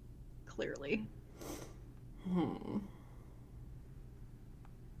 Clearly.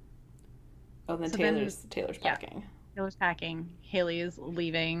 Oh, then So Taylor's packing. Taylor's packing. Haley is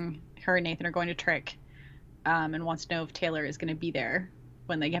leaving. Her and Nathan are going to Trick, and wants to know if Taylor is going to be there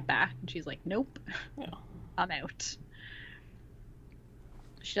when they get back. And she's like, nope. Yeah. I'm out.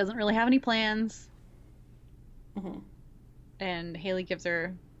 She doesn't really have any plans. Mm-hmm. And Haley gives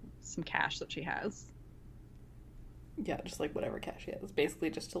her some cash that she has. Yeah, just like whatever cash she has. Basically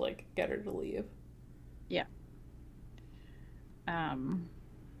just to like get her to leave. Yeah.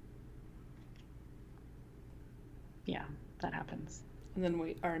 Yeah, that happens. And then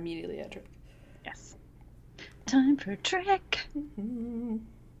we are immediately at Trick. Yes. Time for Trick. Mm-hmm.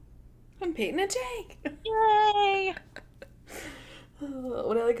 I'm Peyton and Jake. Yay!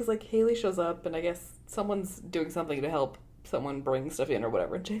 What I like is like Haley shows up and I guess someone's doing something to help someone bring stuff in or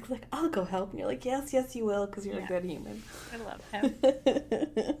whatever. And Jake's like, I'll go help. And you're like, yes, you will, because you're a good human. I love him.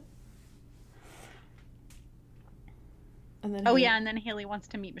 And then and then Haley wants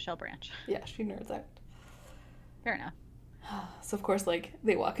to meet Michelle Branch. Yeah, she nerds out. Fair enough. So of course, like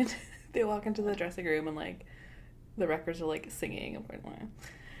they walk into the dressing room and like the records are like singing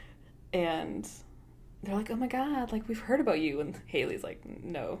and they're like, oh my god, like we've heard about you, and Haley's like,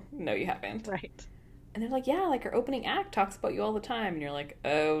 no you haven't. Right. And they're like, yeah, like our opening act talks about you all the time, and you're like,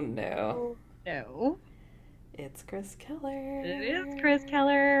 oh no. No. It's Chris Keller. It is Chris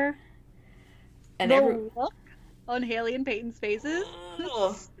Keller. And look on Haley and Peyton's faces.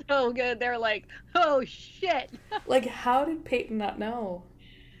 So good. They're like, oh shit. Like, how did Peyton not know?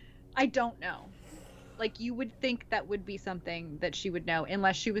 I don't know. Like, you would think that would be something that she would know,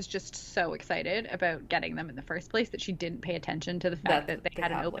 unless she was just so excited about getting them in the first place that she didn't pay attention to the fact that they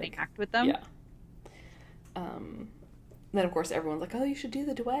had an opening act with them. Yeah. Then of course everyone's like, oh, you should do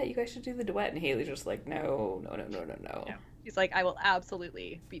the duet. You guys should do the duet. And Haley's just like, no. She's like, I will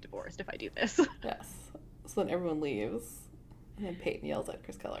absolutely be divorced if I do this. Yes. So then everyone leaves. And then Peyton yells at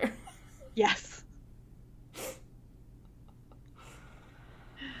Chris Keller. Yes.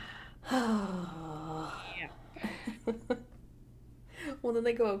 Well, then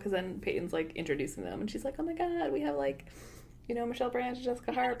they go out because then Peyton's like introducing them, and she's like, "Oh my god, we have like, Michelle Branch,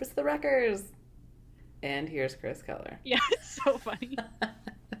 Jessica Harp, it's the Wreckers." And here's Chris Keller. Yeah, it's so funny.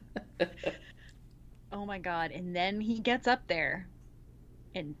 Oh my god! And then he gets up there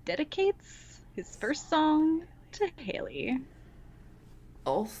and dedicates his first song to Haley.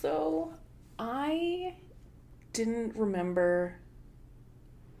 Also, I didn't remember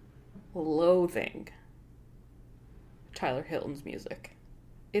loathing Tyler Hilton's music.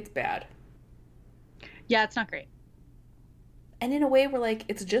 It's bad. Yeah, it's not great. And in a way, we're like,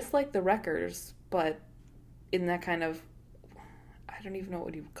 it's just like the Wreckers, but in that kind of, I don't even know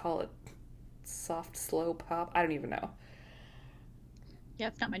what you would call it, soft, slow pop. I don't even know. Yeah,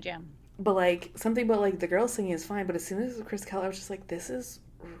 it's not my jam. But like, something about like the girls singing is fine, but as soon as it was Chris Keller, I was just like, this is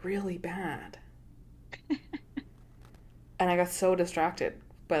really bad. And I got so distracted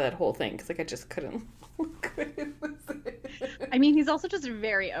by that whole thing because like I just couldn't listen. I mean, he's also just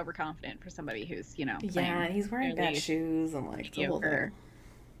very overconfident for somebody who's, yeah, and he's wearing bad shoes and like the whole thing.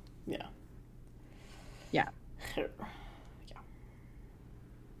 Yeah. Yeah. Yeah.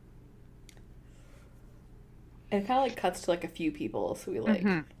 And it kind of like cuts to like a few people, so we like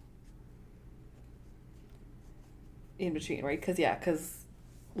in between, right? Because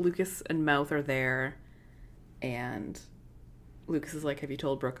Lucas and Mouth are there, and Lucas is like, have you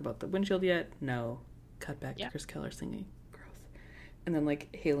told Brooke about the windshield yet? No. Cut back to Chris Keller singing. Gross. And then,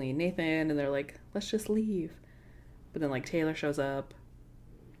 like, Haley and Nathan, and they're like, let's just leave. But then, like, Taylor shows up.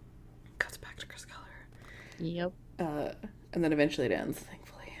 Cuts back to Chris Keller. Yep. And then eventually it ends,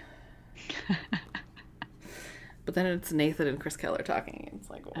 thankfully. But then it's Nathan and Chris Keller talking. It's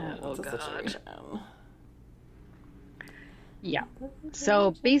like, what's the situation? Yeah.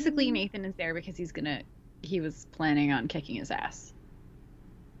 So basically Nathan is there because he was planning on kicking his ass.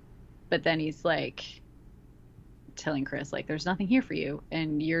 But then he's like telling Chris, like, there's nothing here for you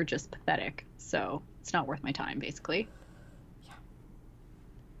and you're just pathetic. So it's not worth my time, basically. Yeah.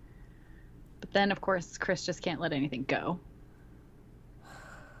 But then, of course, Chris just can't let anything go.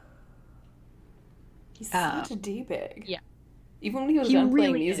 He's such a D-bag. Yeah. Even when he was done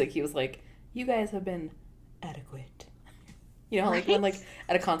playing music, he was like, you guys have been adequate. You know, like, when, like,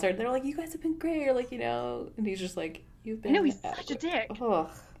 at a concert, they're like, you guys have been great, or, like, you know, and he's just like, you've been he's adequate. such a dick. Ugh.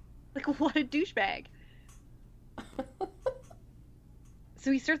 Like, what a douchebag.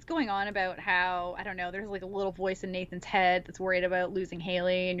 So he starts going on about how, I don't know, there's, like, a little voice in Nathan's head that's worried about losing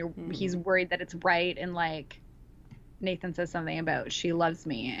Haley, and he's worried that it's right, and, like, Nathan says something about, she loves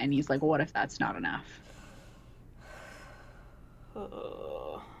me, and he's like, what if that's not enough?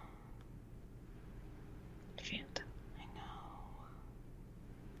 Shit.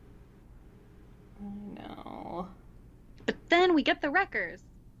 I know. But then we get the Wreckers.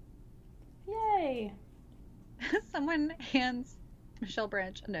 Yay. Someone hands Michelle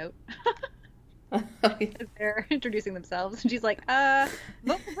Branch a note. They're introducing themselves, and she's like,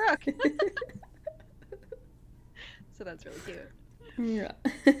 vote for Brooke. So that's really cute. Yeah.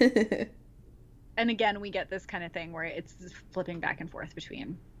 And again, we get this kind of thing where it's flipping back and forth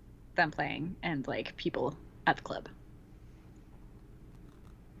between them playing and, like, people at the club.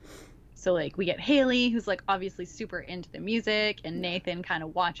 So, like, we get Haley, who's, like, obviously super into the music, and Nathan kind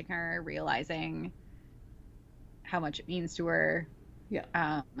of watching her, realizing how much it means to her.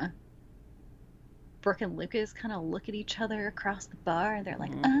 Yeah. Brooke and Lucas kind of look at each other across the bar, and they're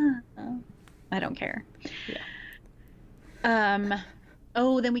like, I don't care. Yeah.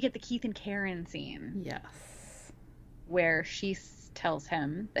 Oh, then we get the Keith and Karen scene. Yes. Where she tells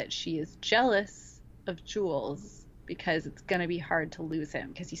him that she is jealous of Jules because it's going to be hard to lose him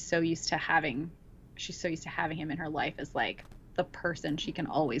because she's so used to having him in her life as, like, the person she can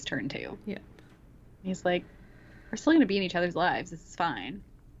always turn to. Yeah. He's like, we're still going to be in each other's lives. This is fine.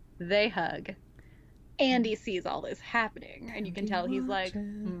 They hug. Andy sees all this happening, and you can tell he's like,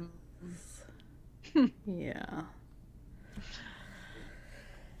 Yeah.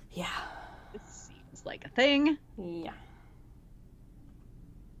 Yeah. This seems like a thing. Yeah.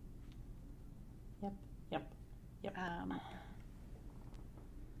 Yep.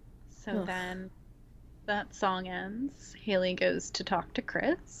 So then that song ends. Haley goes to talk to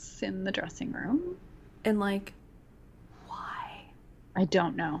Chris in the dressing room. And, like, why? I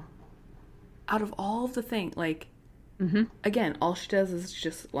don't know. Out of all of the things, like, again, all she does is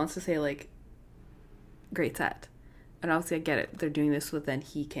just wants to say, like, great set. And obviously I get it. They're doing this so that then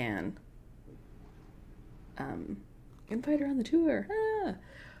he can invite her on the tour.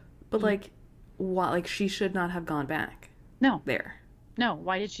 But, like, why? Like, she should not have gone back. No. There. No.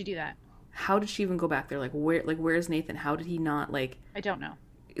 Why did she do that? How did she even go back there? Like, where's Nathan? How did he not, like... I don't know.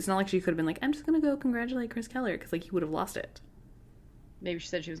 It's not like she could have been like, I'm just gonna go congratulate Chris Keller, because, like, he would have lost it. Maybe she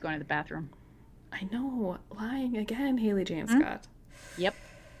said she was going to the bathroom. I know. Lying again, Haley James Scott. Yep.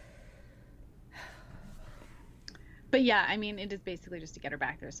 But yeah, I mean, it is basically just to get her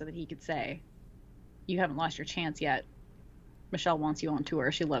back there so that he could say, you haven't lost your chance yet. Michelle wants you on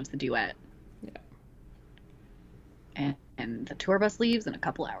tour. She loves the duet. Yeah. And the tour bus leaves in a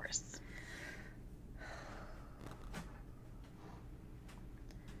couple hours.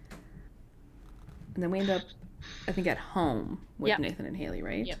 And then we end up, I think, at home with Nathan and Haley,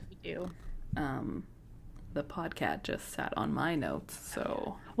 right? Yep, we do. The podcast just sat on my notes,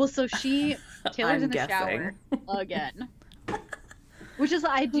 so... Well, so Taylor's in the shower again. Which is,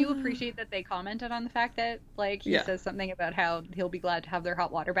 I do appreciate that they commented on the fact that, like, he says something about how he'll be glad to have their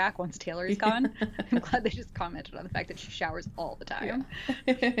hot water back once Taylor is gone. I'm glad they just commented on the fact that she showers all the time.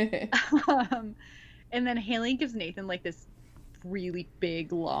 Yeah. And then Haley gives Nathan, like, this really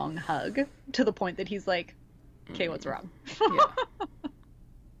big, long hug to the point that he's like, okay, what's wrong? Yeah.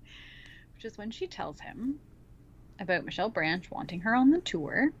 Which is when she tells him about Michelle Branch wanting her on the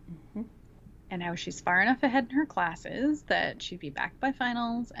tour. And how she's far enough ahead in her classes that she'd be back by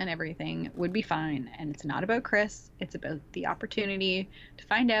finals and everything would be fine. And it's not about Chris. It's about the opportunity to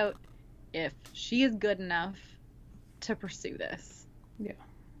find out if she is good enough to pursue this. Yeah.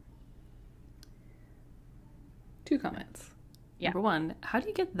 2 comments. Yeah. Number 1, how do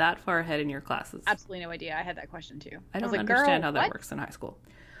you get that far ahead in your classes? Absolutely no idea. I had that question too. I don't was like, understand how that what? works in high school.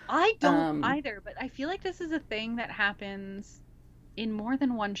 I don't either, but I feel like this is a thing that happens in more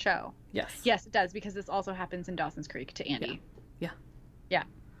than one show. Yes. Yes, it does, because this also happens in Dawson's Creek to Andy. Yeah. Yeah.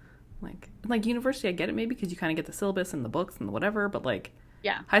 University, I get it maybe because you kind of get the syllabus and the books and the whatever, but like,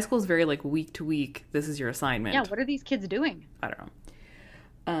 yeah, high school is very like week to week. This is your assignment. Yeah, what are these kids doing? I don't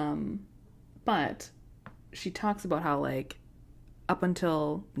know. But she talks about how like up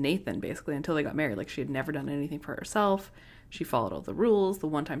until Nathan, basically until they got married, like she had never done anything for herself. She followed all the rules. The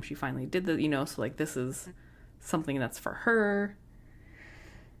one time she finally did the, so like this is something that's for her.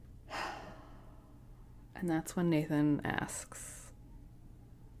 And that's when Nathan asks,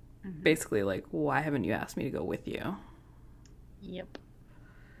 basically like, why haven't you asked me to go with you? Yep.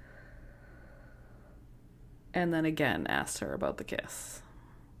 And then again asks her about the kiss.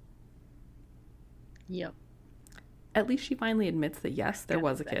 Yep. At least she finally admits that yes, there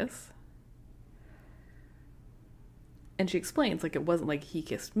was a kiss. And she explains, like, it wasn't like he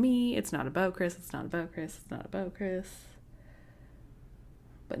kissed me. It's not about Chris. It's not about Chris. It's not about Chris.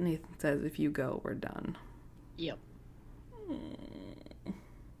 But Nathan says, if you go, we're done. Yep.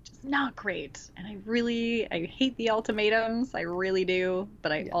 Just not great. And I hate the ultimatums. I really do.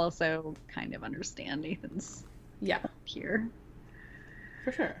 But I also kind of understand Nathan's here.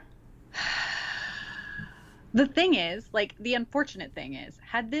 For sure. The thing is, like, the unfortunate thing is,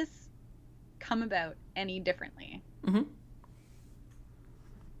 had this come about any differently,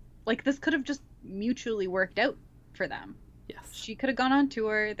 like, this could have just mutually worked out for them. Yes. She could have gone on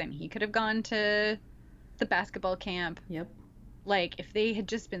tour, then he could have gone to the basketball camp. Yep. Like, if they had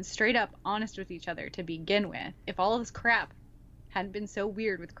just been straight up honest with each other to begin with, if all of this crap hadn't been so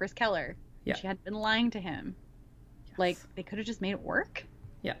weird with Chris Keller, and she hadn't been lying to him, like, they could have just made it work.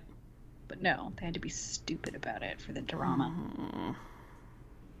 Yeah. But no, they had to be stupid about it for the drama.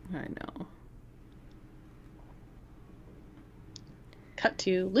 I know. Cut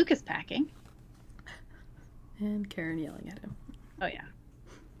to Lucas packing. And Karen yelling at him. Oh, yeah.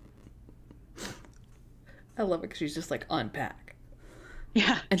 I love it because she's just like, unpack.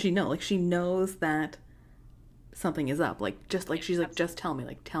 Yeah. And she knows that something is up. Like, just like, she's like, just tell me.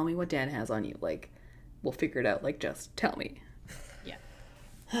 Like, tell me what Dad has on you. Like, we'll figure it out. Like, just tell me. Yeah.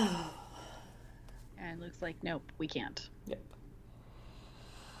 And Luke's like, nope, we can't. Yep.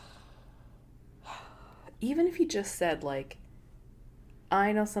 Even if he just said, like,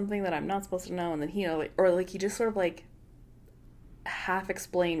 I know something that I'm not supposed to know, and then he, like, or like he just sort of like half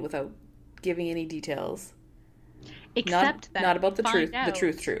explained without giving any details. Except not about the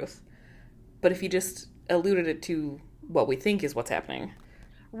truth. But if he just alluded it to what we think is what's happening.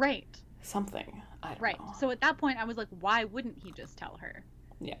 Right. Something. I don't know. So at that point, I was like, why wouldn't he just tell her?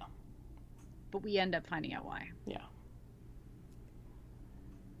 Yeah. But we end up finding out why. Yeah.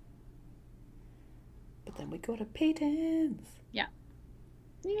 But then we go to Peyton's. Yeah.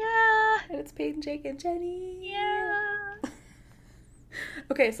 Yeah. And it's Peyton, Jake, and Jenny. Yeah.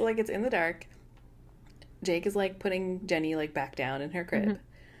 Okay, so, like, it's in the dark. Jake is, like, putting Jenny, like, back down in her crib.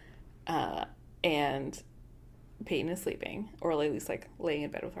 And Peyton is sleeping. Or at least, like, laying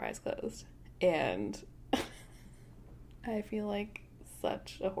in bed with her eyes closed. And I feel like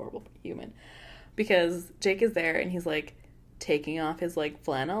such a horrible human. Because Jake is there, and he's, like, taking off his, like,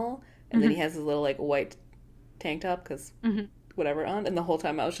 flannel. And then he has his little, like, white tank top, because whatever on. And the whole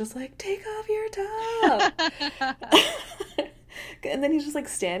time I was just like, take off your top. And then he's just, like,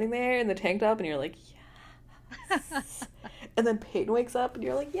 standing there in the tank top, and you're like, yes. And then Peyton wakes up, and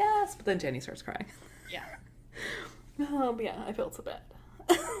you're like, yes. But then Jenny starts crying. Yeah. Oh, but yeah, I felt so bad.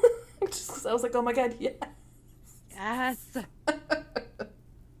 Just because I was like, oh my god, yes. Yes.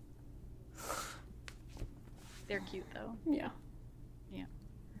 They're cute, though. Yeah. Yeah.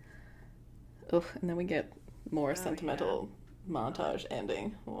 Ugh, and then we get more sentimental montage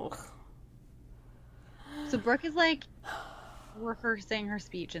ending. Ugh. So Brooke is, like, rehearsing her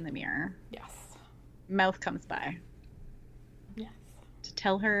speech in the mirror. Yes. Mouth comes by. Yes. To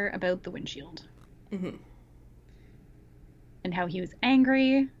tell her about the windshield. Mm-hmm. And how he was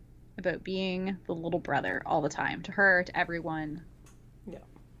angry about being the little brother all the time. To her, to everyone. Yeah.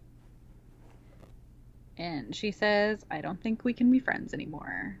 And she says, I don't think we can be friends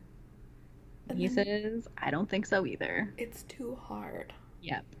anymore. And he says, I don't think so either. It's too hard.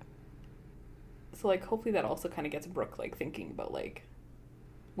 Yep. So, like, hopefully that also kind of gets Brooke, like, thinking about, like,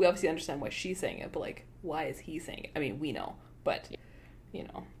 we obviously understand why she's saying it, but, like, why is he saying it? I mean, we know, but, you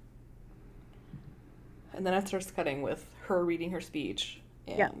know. And then it starts cutting with her reading her speech,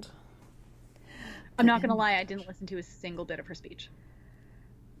 and I'm not gonna lie, I didn't listen to a single bit of her speech.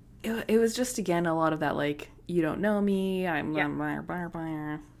 It was just, again, a lot of that, like, you don't know me, I'm... Yeah. I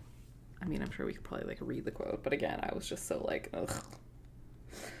mean, I'm sure we could probably, like, read the quote, but again, I was just so, like, ugh.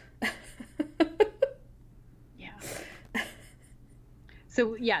 Yeah.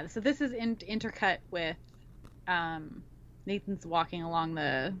 So this is intercut with Nathan's walking along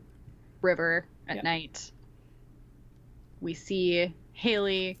the river at night. We see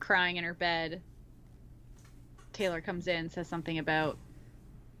Haley crying in her bed. Taylor comes in, says something about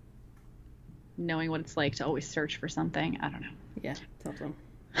knowing what it's like to always search for something. I don't know. Yeah, something.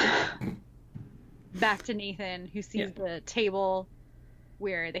 Back to Nathan, who sees the table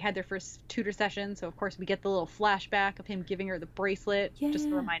where they had their first tutor session. So, of course, we get the little flashback of him giving her the bracelet, just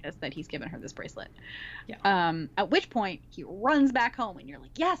to remind us that he's given her this bracelet. Yeah. At which point, he runs back home, and you're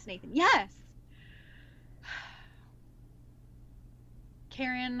like, yes, Nathan, yes!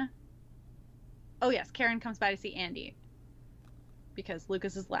 Karen comes by to see Andy because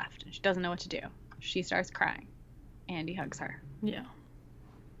Lucas is left and she doesn't know what to do. She starts crying. Andy hugs her. Yeah.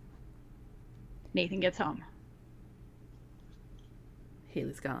 Nathan gets home.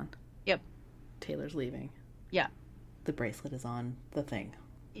 Haley's gone. Yep. Taylor's leaving. Yeah. The bracelet is on the thing.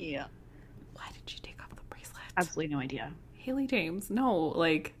 Yeah. Why did she take off the bracelet? Absolutely no idea. Haley James, no,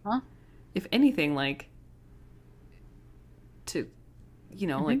 like, Huh? If anything, like, to, you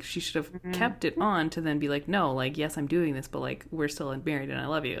know, like, she should have kept it on to then be like, no, like, yes, I'm doing this, but, like, we're still married and I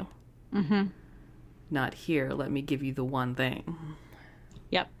love you. Mm-hmm. Not here, let me give you the one thing.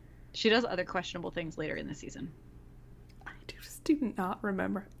 Yep. She does other questionable things later in the season. I just do not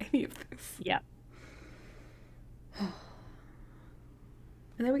remember any of this. Yep. And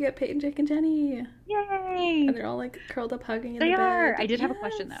then we get Peyton, Jake, and Jenny. Yay! And they're all, like, curled up hugging in the They bed. are! I did have a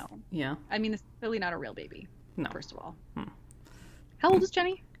question, though. Yeah. I mean, this is clearly not a real baby. No. First of all. How old is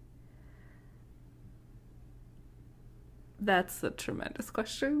Jenny? That's a tremendous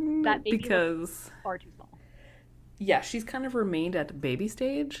question. That baby because far too small. Yeah, she's kind of remained at the baby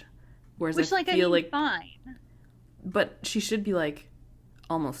stage, whereas Which, I feel like fine. But she should be like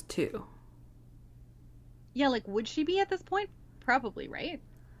almost 2. Yeah, like, would she be at this point? Probably, right?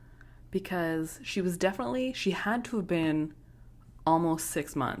 Because she had to have been almost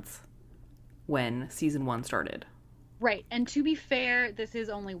 6 months when season 1 started. Right, and to be fair, this is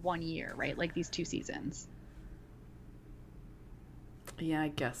only 1 year, right? Like, these 2 seasons. Yeah, I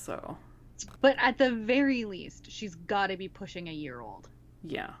guess so. But at the very least, she's got to be pushing a year old.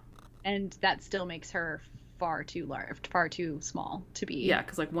 Yeah. And that still makes her far too large, far too small to be. Yeah,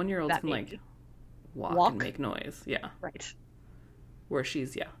 because, like, 1-year-olds can, baby. like, walk and make noise. Yeah. Right. Where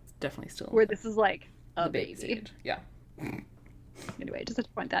she's, definitely still... Where this is, like, a the baby. stage. Yeah. Anyway, just had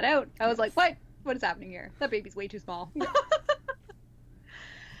to point that out. I was like, what? What is happening here? That baby's way too small.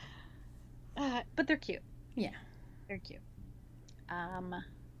 But they're cute. Yeah. They're cute.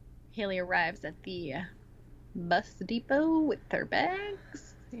 Haley arrives at the bus depot with her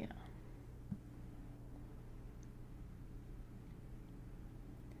bags. Yeah.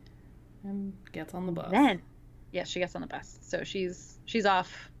 And gets on the bus. Then, yes, she gets on the bus. So she's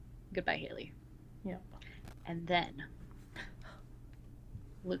off. Goodbye, Haley. Yep. And then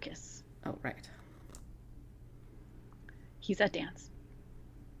Lucas. Oh, right. He's at dance.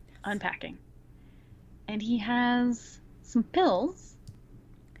 Unpacking. And he has some pills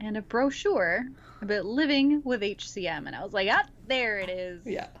and a brochure about living with HCM. And I was like, ah, there it is.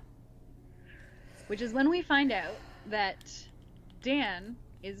 Yeah. Which is when we find out that Dan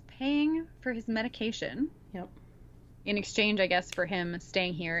is paying for his medication. Yep. In exchange, I guess, for him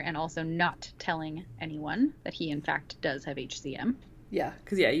staying here and also not telling anyone that he, in fact, does have HCM. Yeah,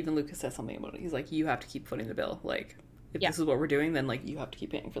 because, even Lucas says something about it. He's like, you have to keep footing the bill. Like, if this is what we're doing, then, like, you have to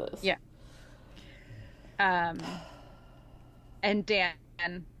keep paying for this. Yeah. And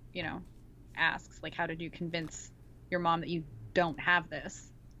Dan, asks, like, how did you convince your mom that you don't have this?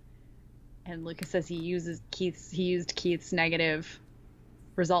 And Lucas says he used Keith's negative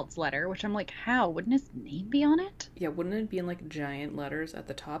results letter, which I'm like, how? Wouldn't his name be on it? Yeah, wouldn't it be in, like, giant letters at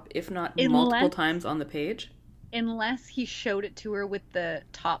the top, if not multiple times on the page? Unless he showed it to her with the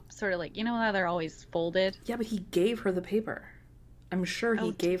top sort of like, how they're always folded? Yeah, but he gave her the paper. I'm sure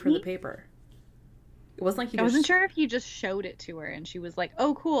he gave her the paper. It wasn't like I wasn't sure if he just showed it to her and she was like,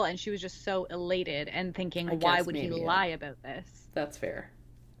 oh, cool. And she was just so elated and thinking, why would he lie about this? That's fair.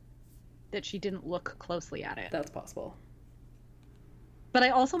 That she didn't look closely at it. That's possible. But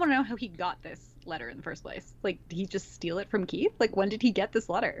I also want to know how he got this letter in the first place. Like, did he just steal it from Keith? Like, when did he get this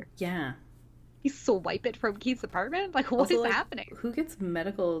letter? Yeah. He swipe it from Keith's apartment? Like, what is happening? Who gets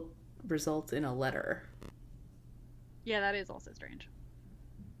medical results in a letter? Yeah, that is also strange.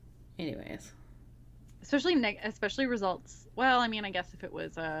 Anyways. especially results. Well, I mean, I guess if it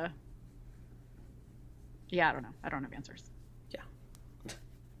was yeah, I don't know. I don't have answers. Yeah.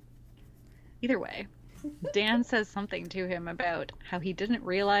 Either way, Dan says something to him about how he didn't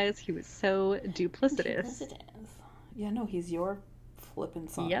realize he was so duplicitous. Yeah, no, he's your flippin'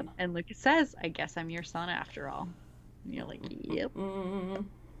 son. Yep. And Lucas says, I guess I'm your son after all. And you're like, yep. Mm-hmm.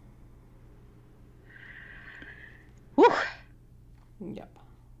 Whew. Yep.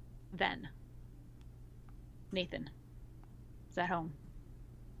 Then Nathan is at home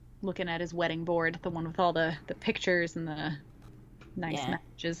looking at his wedding board, the one with all the pictures and the nice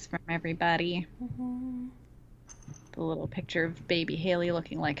messages from everybody. Mm-hmm. The little picture of baby Haley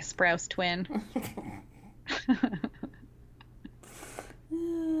looking like a Sprouse twin.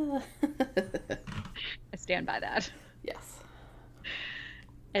 I stand by that. Yes.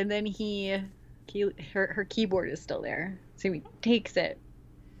 And then her keyboard is still there. So he takes it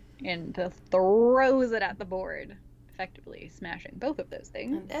and throws it at the board, effectively smashing both of those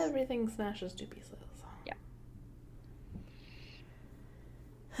things. And everything smashes to pieces. Yeah.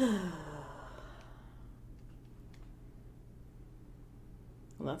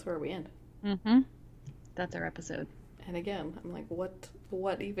 Well, that's where we end. Mm-hmm. That's our episode. And again, I'm like,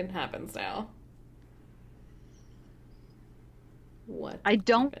 what even happens now? What? I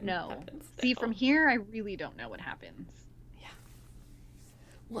don't know. See, from here, I really don't know what happens. Yeah.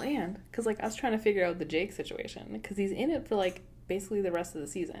 Well, and, because, like, I was trying to figure out the Jake situation, because he's in it for, like, basically the rest of the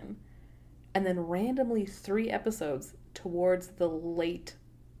season. And then randomly 3 episodes towards the late,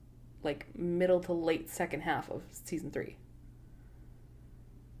 like, middle to late second half of season 3.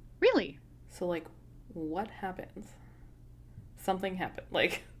 Really? So, like, what happens? Something happened.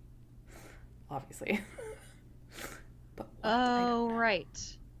 Like, obviously. But what? Oh,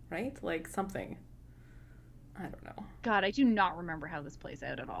 right. Right? Like, something. I don't know. God, I do not remember how this plays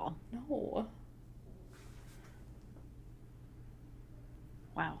out at all. No.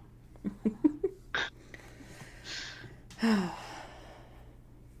 Wow.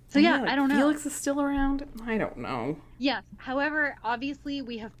 So yeah, I don't know. Felix is still around? I don't know. Yes. However, obviously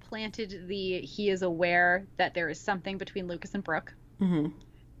we have planted he is aware that there is something between Lucas and Brooke. Mm-hmm.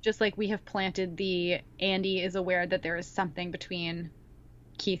 Just like we have planted Andy is aware that there is something between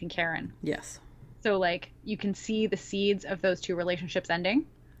Keith and Karen. Yes. So, like, you can see the seeds of those 2 relationships ending.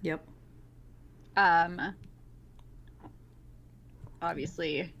 Yep.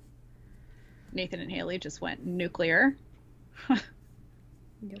 Obviously, Nathan and Haley just went nuclear.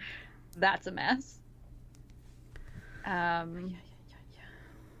 Yep. That's a mess. Yeah.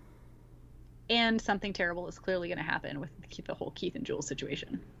 And something terrible is clearly going to happen with the whole Keith and Jules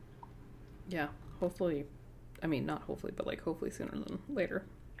situation. Yeah. Hopefully. I mean, not hopefully, but, like, hopefully sooner than later.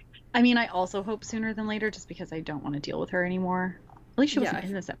 I mean, I also hope sooner than later, just because I don't want to deal with her anymore. At least she wasn't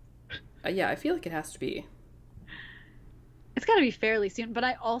in this episode. Yeah, I feel like it has to be. It's got to be fairly soon, but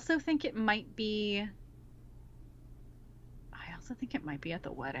I also think it might be... at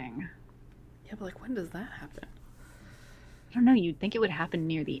the wedding. Yeah, but, like, when does that happen? I don't know. You'd think it would happen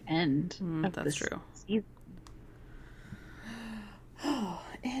near the end of that's true. Season.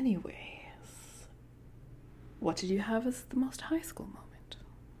 Anyways. What did you have as the most high school moment?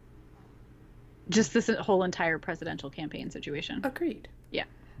 Just this whole entire presidential campaign situation. Agreed. Yeah.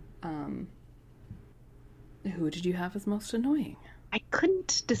 Who did you have as most annoying? I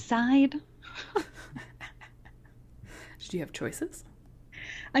couldn't decide. Did you have choices?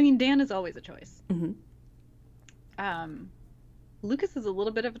 I mean, Dan is always a choice. Mm-hmm. Lucas is a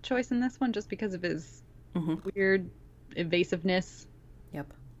little bit of a choice in this one just because of his weird evasiveness.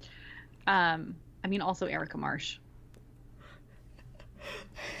 Yep. I mean, also Erica Marsh.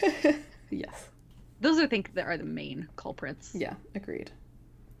 Yes. Those I think that are the main culprits. Yeah, agreed.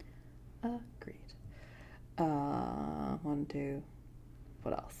 One, two.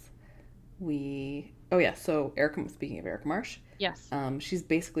 What else? Oh yeah, so Erica, speaking of Erica Marsh. Yes. She's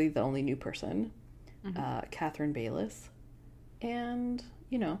basically the only new person. Catherine Bayless. And,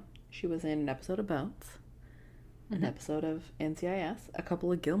 you know, she was in an episode of Bounce, an episode of NCIS, a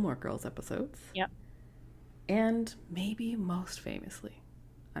couple of Gilmore Girls episodes. Yep. And maybe most famously,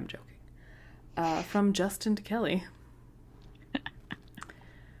 I'm joking, from Justin to Kelly.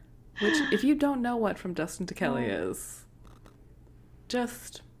 Which, if you don't know what From Justin to Kelly is,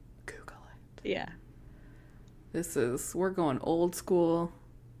 just Google it. Yeah. We're going old school.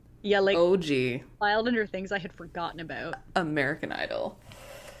 Yeah, like OG. Filed under things I had forgotten about. American Idol.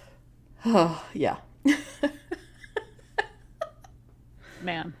 Oh, yeah.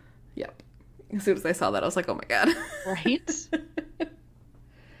 Man. Yep. As soon as I saw that, I was like, oh my god. Right?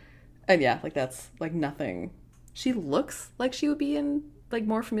 And yeah, like that's like nothing. She looks like she would be in like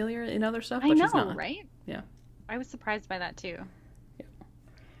more familiar in other stuff, I but know, she's not. right? Yeah. I was surprised by that too.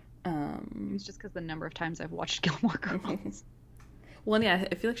 Yeah. It's just because the number of times I've watched Gilmore Girls. Well, and yeah,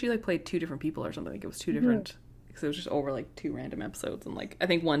 I feel like she like played 2 different people or something. Like it was 2 different, because it was just over like 2 random episodes, and like I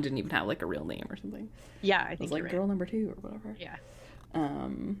think one didn't even have like a real name or something. Yeah, I It think was like you're right. girl number 2 or whatever. Yeah.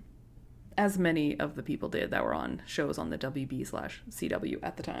 As many of the people did that were on shows on the WB/CW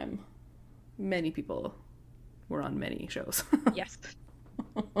at the time. Many people were on many shows. Yes.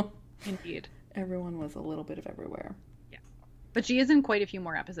 Indeed. Everyone was a little bit of everywhere. Yeah. But she is in quite a few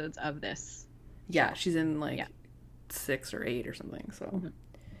more episodes of this. Yeah, she's in like Yeah. 6 or 8 or something. So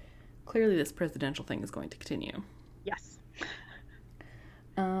clearly this presidential thing is going to continue. Yes.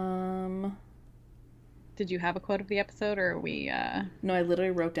 Did you have a quote of the episode, or are we No, I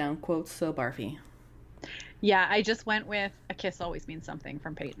literally wrote down quotes so barfy. Yeah, I just went with "a kiss always means something"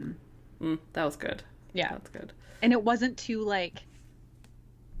 from Peyton. That was good. Yeah. That's good. And it wasn't too like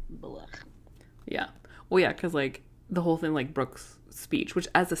blech. Yeah. Well, yeah, because like the whole thing, like Brooke's speech, which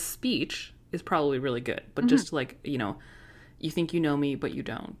as a speech is probably really good, but just like, you know, you think you know me, but you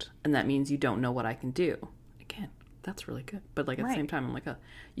don't. And that means you don't know what I can do. Again, that's really good. But like at the same time, I'm like,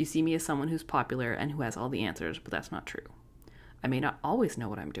 you see me as someone who's popular and who has all the answers, but that's not true. I may not always know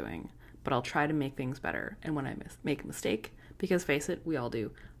what I'm doing, but I'll try to make things better. And when I make a mistake, because face it, we all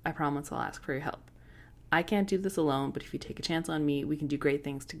do, I promise I'll ask for your help. I can't do this alone, but if you take a chance on me, we can do great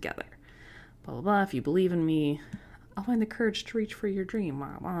things together. Blah, blah, blah. If you believe in me, I'll find the courage to reach for your dream.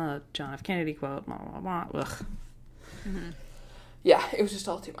 Blah, blah. John F. Kennedy quote. Blah, blah, blah. Ugh. Yeah, it was just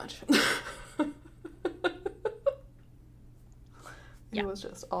all too much. It was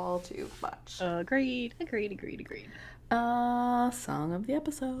just all too much. Agreed. Song of the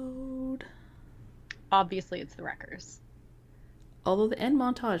episode. Obviously, it's the Wreckers. Although the end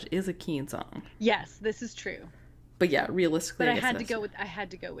montage is a Keen song. Yes, this is true. But yeah, realistically, But I had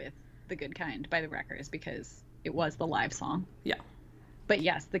to go with "The Good Kind" by the Wreckers because it was the live song. Yeah. But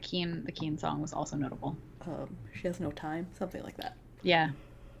yes, the Keen song was also notable. She Has No Time, something like that. Yeah.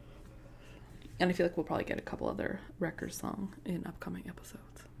 And I feel like we'll probably get a couple other Wreckers song in upcoming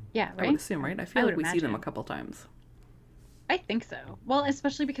episodes. Yeah, right? I would assume, right? I feel like we see them a couple times. I think so. Well,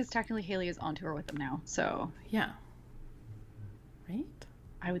 especially because technically Haley is on tour with them now, so... Yeah. Right?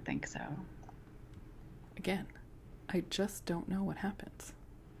 I would think so. Again, I just don't know what happens.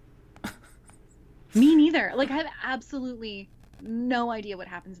 Me neither. Like, I have absolutely no idea what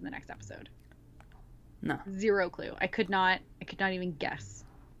happens in the next episode. No. Zero clue. I could not even guess.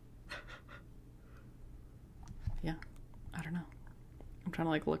 Yeah. I don't know. I'm trying to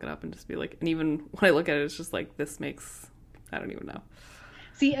like look it up and just be like, and even when I look at it, it's just like, this makes, I don't even know.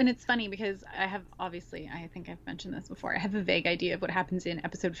 See, and it's funny because I have, obviously, I think I've mentioned this before, I have a vague idea of what happens in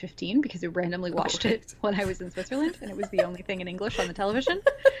episode 15 because I randomly watched it when I was in Switzerland and it was the only thing in English on the television.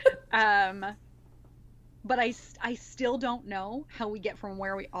 But I still don't know how we get from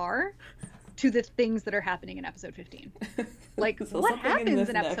where we are to the things that are happening in episode 15. Like, So what happens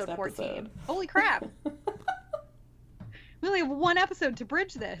in next episode 14? episode. Holy crap. We only have one episode to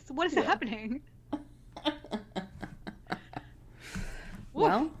bridge this. What is happening?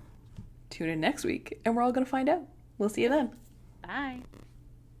 Well, tune in next week and we're all going to find out. We'll see you then. Bye.